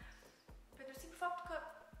interesant, pentru simplu faptul că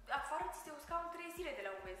afară ți se uscau în 3 zile de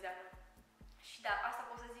la umezeală. Și da, asta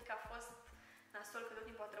pot să zic că a fost nasol, că tot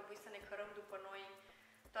timpul a trebuit să ne cărăm după noi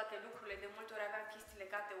toate lucrurile. De multe ori aveam chestii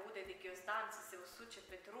legate ude de ghiozdan, să se usuce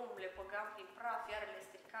pe drum, le băgam prin praf, iar le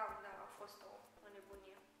stricam, dar a fost o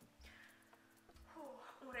nebunie.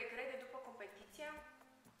 Un regret de după competiție.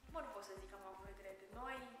 Bă, nu pot să zic că am avut regrete.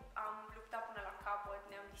 Noi am luptat până la capăt,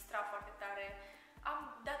 ne-am distrat foarte tare, am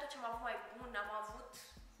dat tot ce am avut mai bun, am avut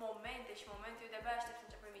momente și momente. Eu de-abia aștept să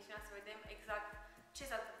începem emisiunea să vedem exact ce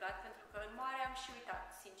s-a întâmplat, pentru că în mare am și uitat,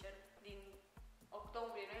 sincer, din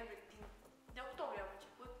octombrie, noiembrie, de octombrie am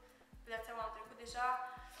început. Vă dați seama, am trecut deja,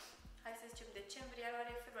 hai să zicem, decembrie,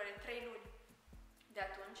 ianuarie, februarie, 3 luni de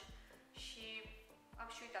atunci și am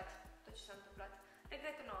și uitat tot ce s-a întâmplat.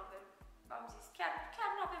 Regrete nu avem. Am zis, chiar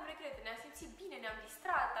nu avem regrete, ne-am simțit bine, ne-am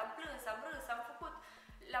distrat, am plâns, am râs, am făcut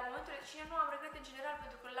la momentul și eu nu am regrete în general,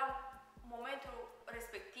 pentru că la momentul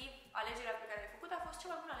respectiv, alegerea pe care ai făcut a fost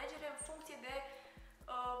cea mai bună alegere în funcție de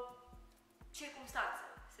circumstanțe,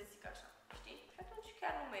 să zic așa, știi? Și atunci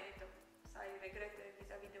chiar nu merită să ai regrete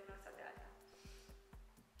vis-a-vis de una sau de alta.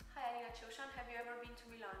 Hi Alina, CEUSAN, have you ever been to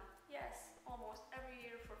Milan? Yes, almost every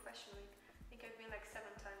year for Fashion Week. I think I've been like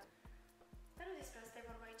 7 times. Dar nu despre asta e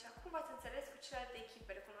vorba aici. Cum v-ați înțeles cu celelalte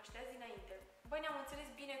echipe? Le cunoșteați dinainte? Băi, ne-am înțeles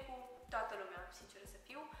bine cu toată lumea, sincer să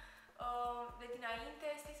fiu. De dinainte,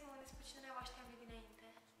 stai să mă gândesc pe cineva știam de dinainte.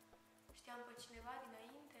 Știam pe cineva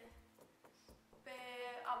dinainte? Pe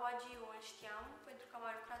Abagiu îl știam, pentru că am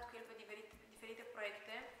mai lucrat cu el pe diferite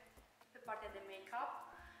proiecte, pe partea de make-up.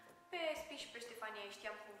 Pe Spi și pe Ștefania îi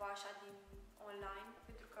știam cumva așa din online,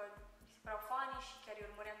 pentru că mi se păreau fani și chiar îi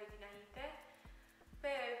urmăream de dinainte.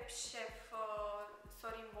 Pe șef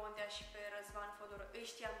Sorin Bondea și pe Răzvan Fodor îi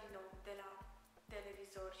știam din nou de la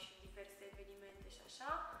televizor și diverse evenimente și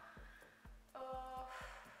așa.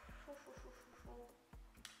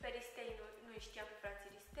 Pe Ristei nu îi știam pe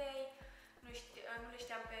frații Ristei, nu le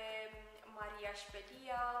știam pe Maria și pe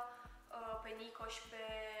Lia, pe Nico și pe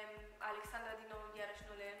Alexandra din nou, iarăși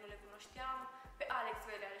nu le cunoșteam. Pe Alex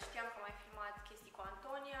Velea îl știam că a mai filmat chestii cu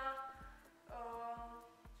Antonia.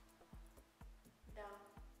 Da.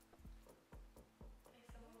 Hai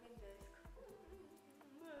să mă gândesc.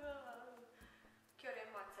 Chiore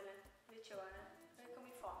mațele. De ce oare? Cred că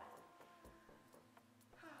mi-e foame.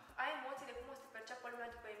 Ai emoții de cum o să te perceapă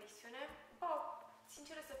lumea după emisiune? Bă,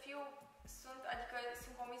 sinceră să fiu,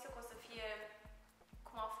 sunt convinsă că o să fie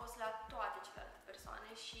cum a fost la toate celelalte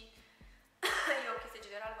persoane și e o chestie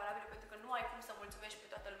general valabilă, pentru că nu ai cum să mulțumești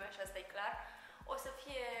pe toată lumea și asta e clar. O să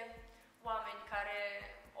fie oameni care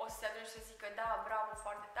o să se adune și să zică, da, bravo,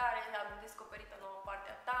 foarte tare, am descoperit o nouă parte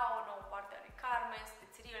a ta, o nouă parte a lui Carmen,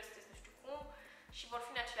 sunteți real, sunteți nu știu cum. și vor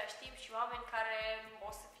fi în același timp și oameni care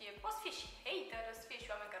o să fie și hater, o să fie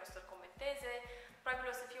și oameni care o să-l comenteze, probabil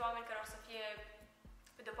o să fie oameni care o să fie,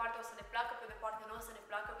 pe de-o parte o să ne placă, pe de-o parte nu o să ne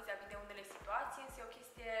placă vis-a-vis de unele situații, însă e o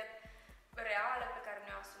chestie reală pe care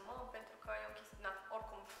ne-o asumăm, pentru că e o chestie,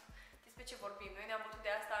 oricum, despre ce vorbim. Noi ne-am bătut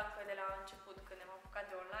de asta încă de la început, când ne-am apucat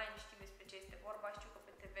de online, știu despre ce este vorba, știu că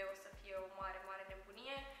pe TV o să fie o mare, mare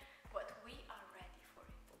nebunie, but we are ready for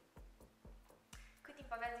it. Cât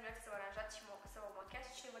timp aveați dimineața să vă aranjați și să vă machiați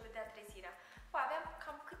și cine vă dădea trezirea? Păi aveam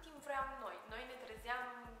cam cât timp vreau noi. Noi ne trezeam,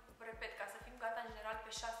 repet, ca să fim gata în general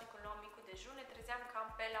pe 6 când luam micul dejun, ne trezeam cam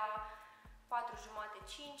pe la 4:30,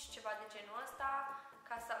 5, ceva de genul ăsta,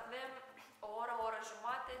 ca să avem o oră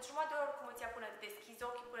jumătate de oră oricum îți ia până deschizi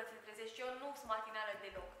ochii, până te trezești. Eu nu sunt matinală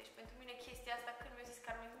deloc. Deci pentru mine chestia asta, când mi-a zis că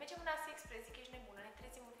mergem în Asia Express, zic că ești nebună, ne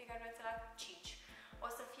trezim în fiecare dimineață la 5. O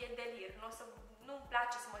să fie delir, nu-mi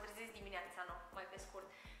place să mă trezesc dimineața, nu, mai pe scurt.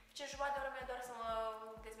 Deci în jumătate de oră mi-a doar să mă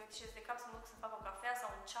dezmectișez de cap, să mă duc să fac o cafea sau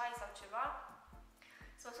un ceai sau ceva,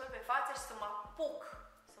 să mă spăl pe față și să mă apuc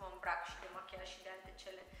să mă îmbrac și de machiaj și de alte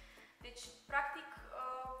cele. Deci, practic,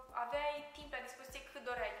 aveai timp la dispoziție cât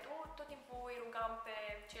doreai tu, tot timpul îi rugam pe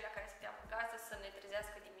cei la care stăteam în casă să ne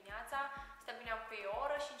trezească dimineața, stabiliam cu ei o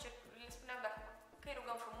oră și le spuneam că îi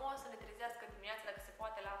rugăm frumos să ne trezească dimineața, dacă se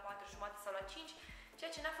poate, la 4:30 sau la 5,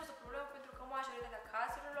 ceea ce n-a fost o problemă pentru că majoritatea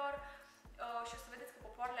cazurilor, și o să vedeți că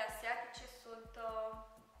popoarele asiatice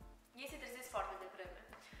ei se trezesc foarte devreme.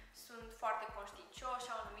 Sunt foarte conștiincioși,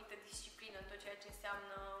 au o anumită disciplină în tot ceea ce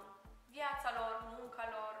înseamnă viața lor, munca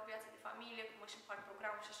lor, viața de familie, cum își împart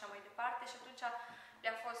programul și așa mai departe și atunci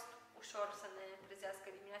le-a fost ușor să ne trezească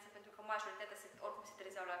dimineața pentru că majoritatea oricum se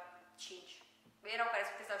trezeau la 5. Erau care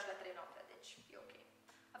se trezeau și la 3 noaptea, deci e ok.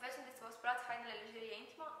 Aveți unde să vă spălați hainele lejerie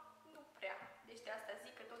intimă? Nu prea. Deci de asta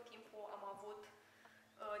zic că tot timpul am avut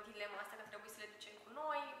dilema asta că trebuie să le ducem cu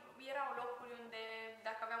noi. Erau locuri unde,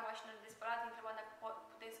 dacă aveam mașină de spălat, întrebam dacă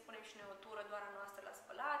putem să punem și noi o tură doar a noastră la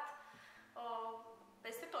spălat.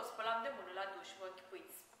 Peste tot spălam de mână la duș, vă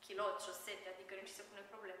închipuiți, kilot, șosete, adică nici se pune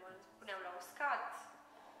problemă. Puneam la uscat,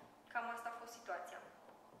 cam asta a fost situația.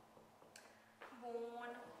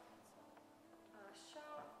 Bun. Așa.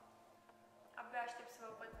 Abia aștept să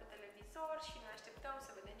vă văd pe televizor și ne așteptăm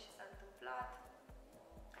să vedem ce s-a întâmplat.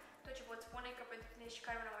 Tot ce pot spune că pentru tine și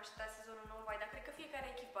care n-am așteptat sezonul nou, vai, dar cred că fiecare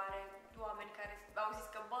echipă are oameni care au zis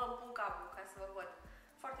că bă, îmi pun capul ca să vă văd.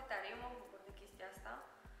 Foarte tare, eu mă bucur de chestia asta.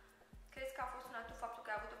 Crezi că a fost un atu faptul că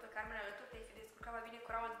ai avut-o pe Carmen alături, te-ai fi descurcat mai bine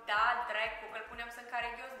cu Raul? Da, dracu, că îl puneam să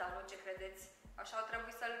încare ghiozda, nu ce credeți? Așa au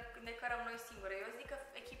trebuit să-l necărăm noi singure. Eu zic că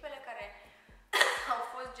echipele care au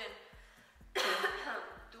fost gen...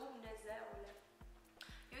 Dumnezeule!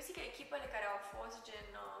 Eu zic că echipele care au fost gen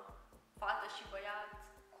fată și băiat,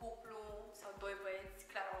 cuplu sau doi băieți,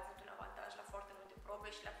 clar au avut un avantaj la foarte multe probe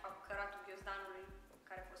și la căratul ghiozdanului,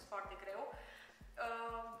 care a fost foarte greu.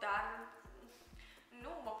 Dar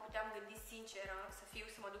nu mă puteam gândi sinceră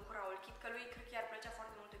să mă duc cu Raul. Chit că lui cred că i-ar plăcea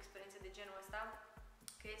foarte mult o experiență de genul ăsta,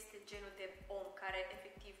 că este genul de om care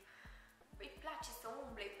efectiv îi place să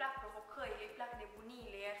umble, îi plac provocările, îi plac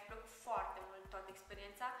nebuniile, i-ar fi plăcut foarte mult toată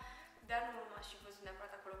experiența, dar nu m-aș fi văzut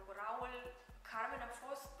neapărat acolo cu Raul. Carmen a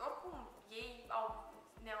fost, oricum, ei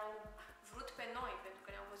ne-au vrut pe noi, pentru că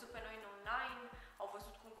ne-au văzut pe noi în online, au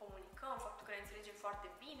văzut cum comunicăm, faptul că ne înțelegem foarte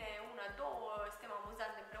bine, una, două, suntem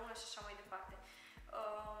amuzante împreună și așa mai departe.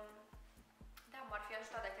 Da, m-ar fi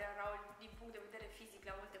ajutat dacă era Raul din punct de vedere fizic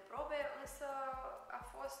la multe probe, însă a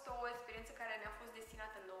fost o experiență care ne-a fost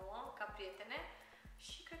destinată nouă, ca prietene,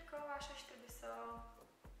 și cred că așa și trebuie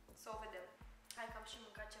să o vedem. Hai că am și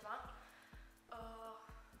mâncat ceva.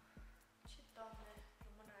 Ce doamne,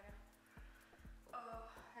 lumânarea.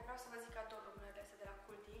 Vreau să vă zic că ador lumânările astea de la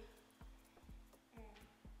Culti.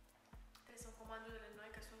 Trebuie să-mi comand unele noi,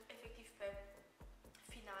 că sunt efectiv pe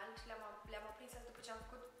final și le-am aprins azi după ce am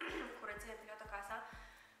făcut curățenie prin toată casa.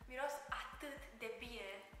 Miros atât de bine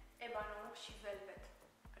ebano și velvet,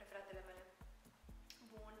 preferatele mele.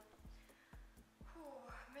 Bun.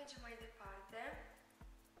 Mergem mai departe.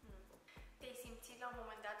 Te-ai simțit la un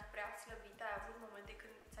moment dat prea slăbită? Ai avut momente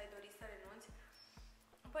când ți-ai dorit să renunți?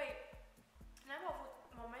 Băi, n-am avut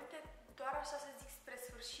momente, doar așa să zic spre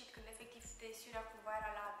sfârșit, când efectiv tensiunea cumva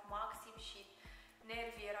era la maxim și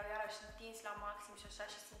nervii erau iarăși întins la maxim și așa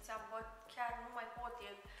și simțeam, bă, chiar nu mai pot, e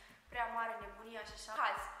prea mare nebunia și așa.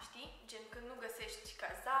 Caz, știi? Gen când nu găsești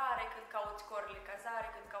cazare, când cauți cu orele cazare,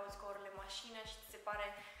 când cauți cu orele mașină și ți se pare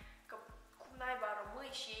că cum naiba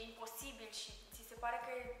rămâi și e imposibil și ți se pare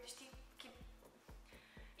că, știi,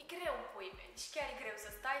 e greu în pui mei, deci chiar e greu să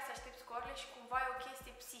stai, să aștepți cu orele și cumva e o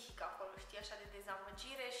chestie psihică acolo, știi, așa de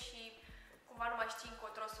dezamăgire și cumva nu mai știi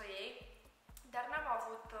încotro să o iei. Dar n-am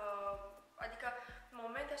avut Adică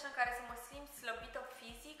momente așa în care să mă simt slăbită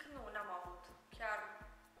fizic, nu, n-am avut. Chiar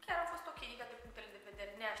am fost ok din toate punctele de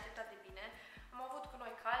vedere, neașteptat de bine. Am avut cu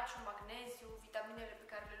noi calciu, magneziu, vitaminele pe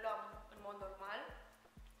care le luam în mod normal,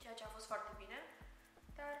 ceea ce a fost foarte bine.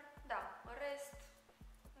 Dar, da, în rest,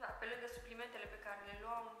 da, pe lângă suplimentele pe care le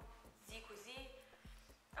luam zi cu zi,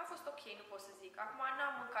 a fost ok, nu pot să zic. Acum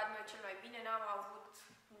n-am mâncat noi cel mai bine, n-am avut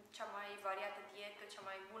cea mai variată dietă, cea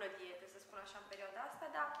mai bună dietă, să spun așa, în perioada asta,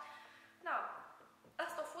 dar, da,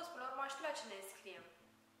 asta a fost, până la urmă, știu la ce ne înscriem.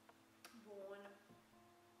 Bun.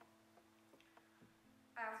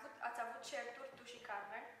 Ați avut certuri, tu și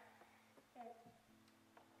Carmen?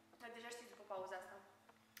 Deja știți după pauza asta.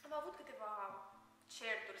 Am avut câteva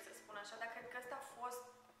certuri, să spun așa, dar cred că ăsta a fost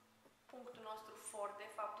punctul nostru forte,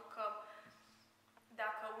 faptul că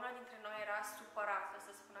dacă una dintre noi era supărată,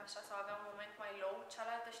 să spun așa, sau avea un moment mai low,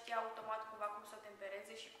 cealaltă știa automat cumva cum să o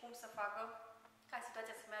tempereze și cum să facă ca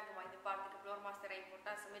situația să meargă mai departe, că pe urmă asta era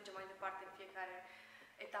important, să mergem mai departe în fiecare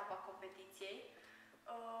etapă a competiției.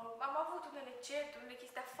 Am avut unele certuri, unele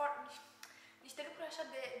chestii niște lucruri așa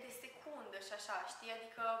de secundă și așa, știi?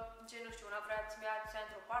 Adică, gen, nu știu, una vrea să ia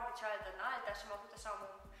într-o parte, cealaltă în alta și am avut așa,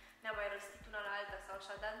 ne-am mai răstit una la alta sau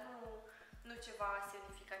așa, dar nu ceva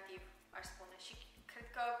semnificativ, aș spune. Și cred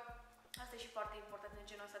că asta e și foarte important în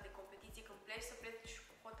genul ăsta de competiții, când pleci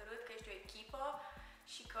hotărât că ești o echipă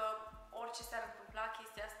și că orice s-ar întâmpla,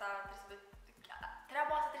 chestia asta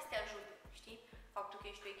treaba asta trebuie să te ajute, știi? Faptul că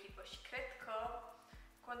ești o echipă și cred că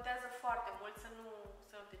contează foarte mult să nu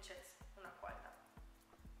te ceți una cu alta.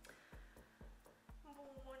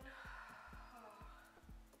 Bun.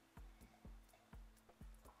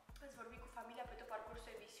 Ați vorbit cu familia pe tot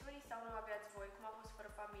parcursul emisiunii sau nu aveați voi? Cum a fost fără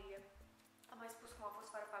familie? Am mai spus cum a fost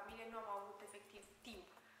fără familie, nu am avut efectiv timp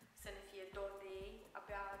să ne fie dor de ei.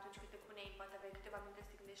 Abia atunci când te puneai în pat, aveai câteva minute să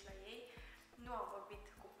te gândești la ei. Nu am vorbit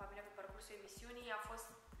cu familia pe parcursul emisiunii, a fost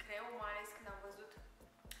greu, mai ales când am văzut,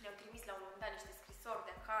 ne-au trimis la un moment dat niște scrisori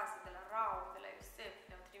de acasă, de la Raul, de la Iosef,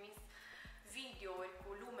 ne-au trimis videouri cu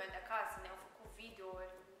lumea de acasă, ne-au făcut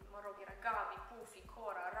videouri, mă rog, era Gabi, Pufi,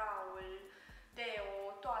 Cora, Raul, Deo,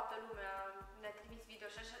 toată lumea ne-a trimis video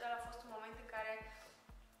și așa, a fost un moment în care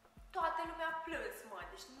toată lumea a plâns, mă,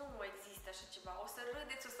 deci nu există așa ceva. O să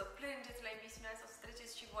râdeți, o să plângeți la emisiunea asta, o să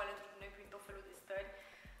treceți și voi alături de noi prin tot felul de stări.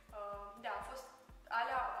 Da,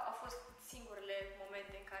 alea au fost singurele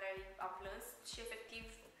momente în care am plâns și efectiv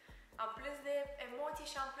am plâns de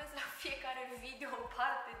emoții și am plâns la fiecare video în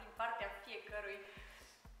parte, din partea fiecărui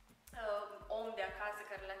om de acasă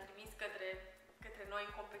care l-a trimis către noi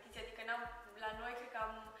în competiție, adică la noi cred că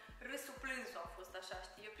am râsul plânsul a fost așa,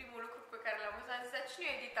 știi? Eu primul lucru pe care l-am văzut am zis, dar cine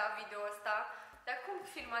a editat video ăsta? Dar cum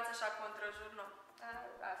filmați așa contrajur? Nu.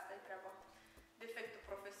 Asta e treaba. Defectul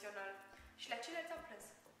profesional. Și la ceilalți am plâns.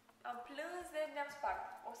 Am plâns de ne-am spart.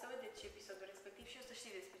 O să vedeți ce episodul respectiv și o să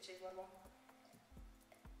știți despre ce e vorba.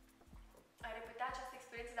 Ai repetat această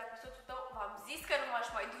experiență dacă soțul tău, v-am zis că nu m-aș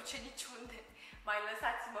mai duce niciunde. Mai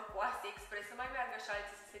lăsați-mă cu asta expres, să mai meargă și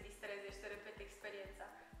alții să se distreze și să repete experiența.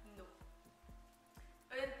 Nu.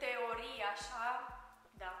 În teorie, așa,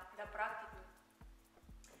 da, dar practic nu.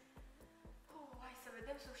 Hai să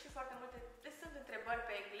vedem, sunt și foarte multe, sunt întrebări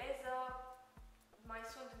pe engleză, mai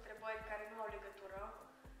sunt întrebări care nu au legătură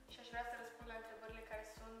și aș vrea să răspund la întrebările care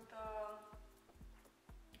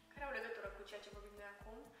au legătură cu ceea ce vorbim noi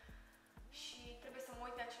acum. Și trebuie să mă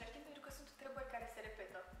uit în același timp pentru că sunt întrebări care se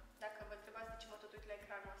repetă. Dacă vă întrebați de ce mă tot uit la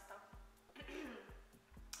ecranul ăsta.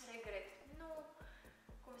 Regret. Nu.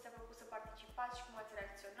 Cum vi s-a propus să participați și cum ați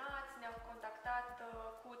reacționat. Ne-au contactat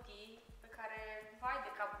cutii pe care, vai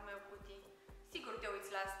de capul meu cutii. Sigur te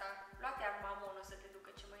uiți la asta. Luate armamon, o să te ducă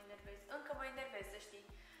ce mă enervezi. Încă mă enervez, să știi.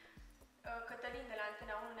 Cătălin de la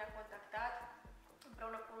Antena 1 ne-a contactat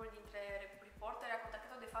împreună cu unul dintre reporteri. A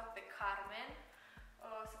contactat-o de fapt pe Carmen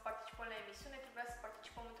să participăm la emisiune, trebuia să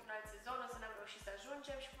participăm într-un alt sezon, însă n-am reușit să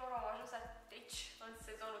ajungem și până la urmă am ajuns aici, în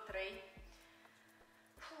sezonul 3.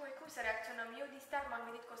 Cum să reacționăm? Eu din start m-am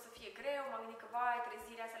gândit că o să fie greu, m-am gândit că vai,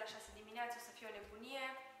 trezirea asta la 6 dimineața o să fie o nebunie,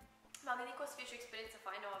 m-am gândit că o să fie și o experiență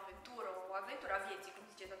faină, o aventură a vieții,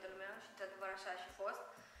 cum zice toată lumea și într-adevăr așa a și fost.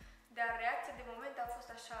 Dar reacția de moment a fost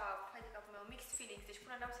așa, hai de capul meu, mixed feelings, deci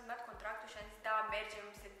până n-am semnat contractul și am zis da, mergem,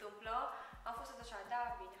 se întâmplă, am fost așa, da,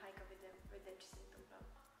 bine, hai că vedem ce se întâmplă.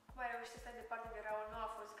 Cum ai reușit să stai departe de Raul? Nu a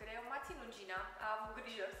fost greu, m-a ținut Gina, a avut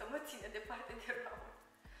grijă să mă țină departe de Raul.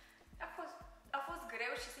 A fost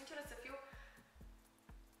greu și sinceră să fiu,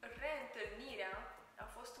 reîntâlnirea a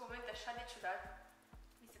fost un moment așa de ciudat.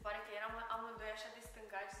 Mi se pare că eram amândoi așa de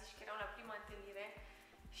stângaci, zici că eram la prima întâlnire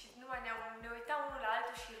și numai ne uitam unul la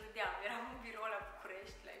altul și râdeam. Eram în birou la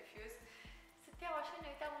București, la Infuse. Stăteam așa,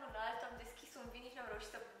 ne uitam unul la altul, am deschis un vin, nici n-am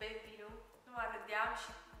reușit să bem vinul. nu mă râdeam și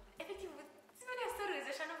efectiv îți venea să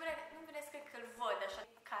râzi, așa nu venea să cred că îl văd, așa,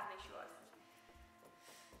 carne și oase.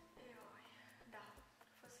 Da,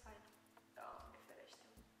 a fost fain. Doamne ferește.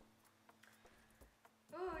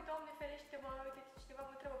 Doamne ferește, uite, cineva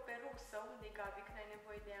mă întreabă pe rusă, unde-i Gabi când ai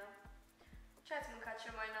nevoie de ea? Ce ați mâncat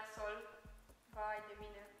cel mai nasol? Vai de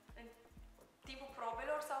mine. În timpul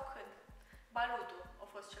probelor sau când? Balutul a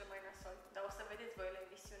fost cel mai nasol, dar o să vedeți voi la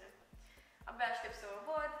emisiune. Abia aștept să vă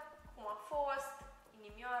văd cum a fost,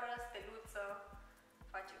 inimioară, steluță,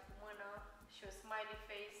 face cu mână și un smiley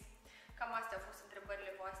face. Cam astea au fost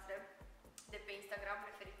întrebările voastre de pe Instagram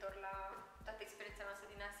referitor la toată experiența noastră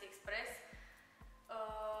din Asia Express.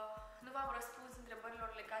 Nu v-am răspuns întrebărilor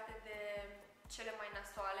legate de cele mai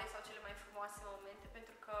nasoale sau cele mai frumoase momente,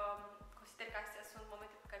 pentru că consider că astea sunt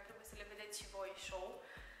momente pe care trebuie să le vedeți și voi în show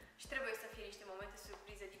și trebuie să fie niște momente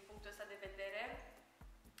surprize din punctul ăsta de vedere.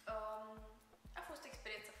 A fost o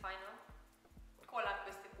experiență faină, colat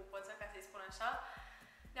peste pupăță, ca să-i spun așa.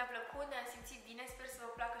 Ne-a plăcut, ne-am simțit bine, sper să vă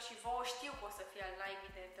placă și vouă. Știu că o să fie al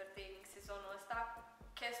naibii de entertaining sezonul ăsta.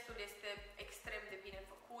 Castul este extrem de bine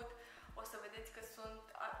făcut. O să vedeți că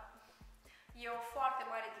e o foarte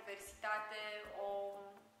mare diversitate,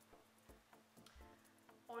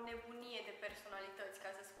 o nebunie de personalități, ca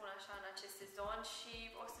să spun așa, în acest sezon și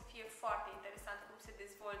o să fie foarte interesant cum se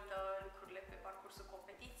dezvoltă lucrurile pe parcursul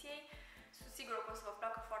competiției. Sunt sigură că o să vă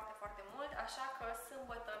placă foarte, foarte mult, așa că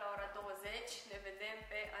sâmbătă la ora 20 ne vedem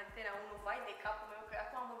pe Antena 1. Vai de capul meu, că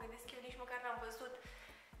acum mă gândesc că eu nici măcar n-am văzut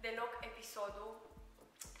deloc episodul.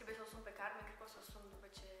 Trebuie să o sun pe Carmen, cred că o să o sun după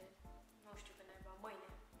ce, nu știu când naiba, mâine,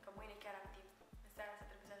 că mâine chiar am timp. În seara asta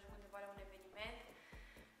trebuie să ajung undeva la un eveniment.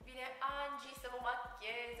 Vine Angie să mă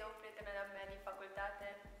machieze, o prietenă de-a mea din facultate,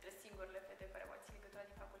 dintre singurele fete care mă țin legătura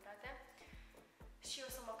din facultate. Și o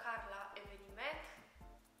să mă car la eveniment.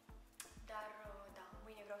 Dar, da,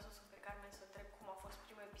 mâine vreau să o sun pe Carmen să o întreb cum a fost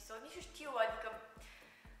primul episod. Nici nu știu, adică,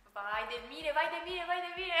 vai de mine, vai de mine, vai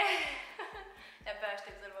de mine! De-abia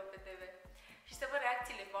aștept să-l văd pe TV. Și să văd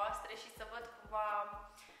reacțiile voastre și să văd cumva,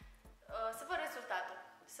 să văd rezultatul.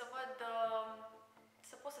 Să văd,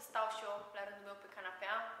 să pot să stau și eu la rândul meu pe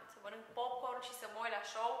canapea, să mănânc popcorn și să mă uit la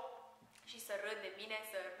show și să râd de bine,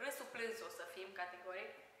 să râsul plânsul o să fim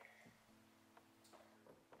categoric.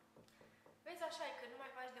 Vezi, așa e, că nu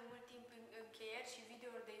mai faci de mult timp încheieri și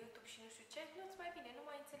videouri de YouTube și nu știu ce, nu-ți mai vine, nu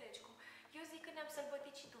mai înțelegi cum. Eu zic că ne-am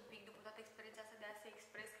sălbăticit un pic după toată experiența asta de Asia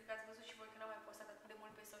Express, cred că ați văzut și voi că n-am mai postat atât de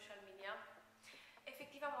mult pe social media.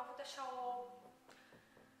 Efectiv am avut așa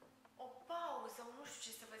o pauză, nu știu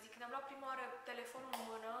ce să vă zic, când am luat prima oară telefonul în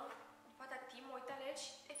mână, după atâta timp, mă uitam la el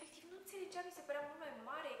și efectiv nu înțelegeam, mi se părea mult mai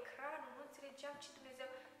mare ecranul, nu înțelegeam ce Dumnezeu,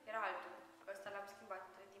 era altul, că ăsta l-am schimbat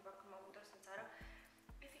între timp când m-am întors în țară.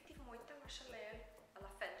 Efectiv mă uitam așa la el,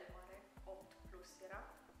 la fel de mare, 8 plus era.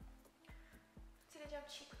 Nu înțelegeam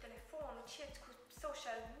ce cu telefonul, ce cu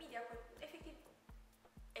social media, cu efectiv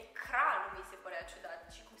ecranul mi se părea ciudat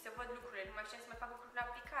și cum se văd lucrurile, nu mai știam să mai fac lucruri în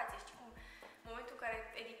aplicație, știi cum în momentul în care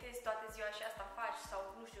editezi toată ziua și asta faci sau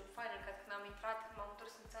nu știu, Final Cut, când am intrat, când m-am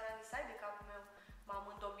întors în țară, am zis, hai de capul meu, m-am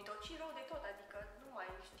îndomitoci rău de tot, adică nu mai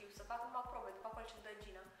știu să fac numai probe, după acolo ce-mi dă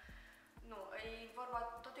Gina. Nu,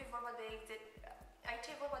 totul e vorba de aici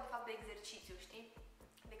e vorba de fapt de exercițiu, știi?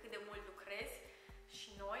 De cât de mult lucrezi și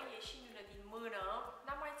noi, ieșindu-ne din mână,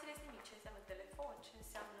 n-am mai înțeles nimic ce înseamnă telefon, ce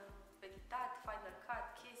înseamnă editat, Final Cut,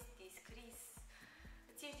 chestii, scris,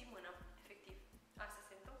 îți ieși din mână, efectiv. Asta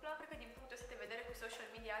se întâmplă. Cred că din punctul ăsta de vedere cu social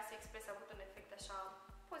media Asia Express a avut un efect așa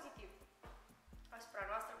pozitiv asupra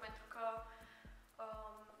noastră, pentru că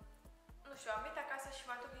nu știu, am venit acasă și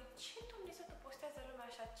m-am gândit, ce Dumnezeu te postează lumea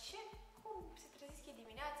așa, cum se trezesc ei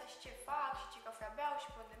dimineața și ce fac și ce cafea beau și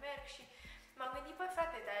pe unde merg și m-am gândit, băi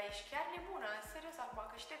frate, dar ești chiar nebună, în serios acum,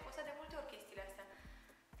 că și te-ai postat de multe ori chestiile astea.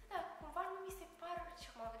 Dar cumva nu mi se par, și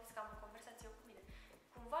acum vedeți că am o conversație cu mine,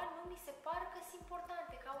 cumva nu mi se par că sunt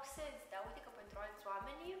importante, că au sens, dar uite că pentru alți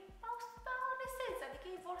oameni au sens, adică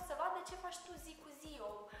ei vor să vadă ce faci tu zi cu zi,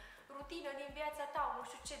 o rutină din viața ta, nu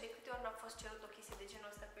știu ce, de câte ori n-a fost cerut o chestie de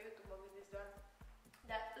genul ăsta pe YouTube, mă gândesc doar.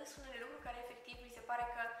 Dar sunt unele lucruri care efectiv mi se pare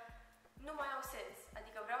că nu mai au sens,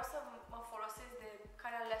 adică vreau să mă folosesc de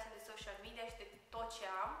canalele astea de social media și de tot ce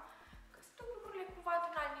am, ca să duc lucrurile cumva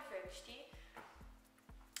într-un alt nivel, știi?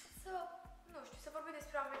 Nu știu, să vorbim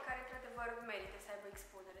despre oameni care într-adevăr merită să aibă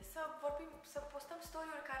expunere, să postăm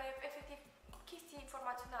story-uri care, efectiv, chestii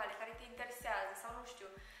informaționale, care te interesează sau nu știu.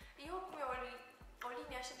 Eu oricum e o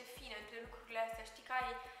linie așa de fină între lucrurile astea, știi că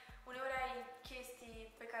uneori ai chestii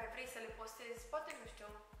pe care vrei să le postezi, poate nu știu,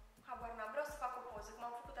 habar n-am, vreau să fac o poză, cum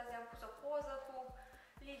am făcut azi, am pus o poză cu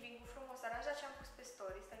living-ul frumos aranjat și am pus pe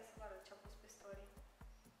story, stai să vă arăt ce am pus pe story.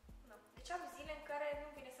 No. Deci am zile în care nu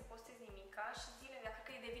vine să postez nimic, ca și zilele, dar cred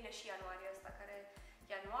că îi devine și ianuarie ăsta, care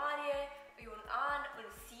ianuarie e un an în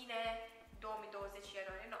sine, 2020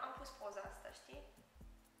 ianuarie. Nu, am pus poza asta, știi?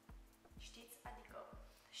 Știți? Adică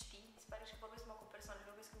știi, îți pare că vorbesc mă cu persoane,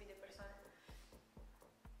 vorbesc cu mii de persoane.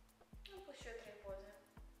 Am pus și eu 3 poze.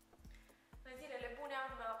 În zilele bune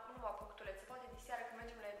am numai punctulețe, poate diseară când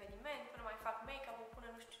mergem la eveniment, până mai fac make-up-ul, până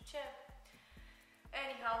nu știu ce.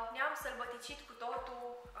 Anyhow, ne-am sălbăticit cu totul,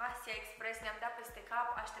 Asia Express ne-am dat peste cap,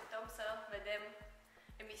 așteptăm să vedem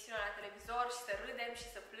emisiunea la televizor și să râdem și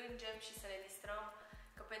să plângem și să ne distrăm,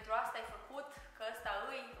 că pentru asta ai făcut, că ăsta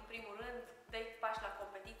îi, în primul rând, dă-i pași la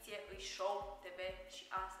competiție, îi show TV și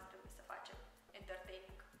asta trebuie să facem,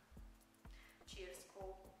 entertaining. Cheers cu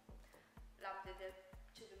lapte de,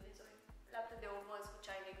 ce Dumnezeu, lapte de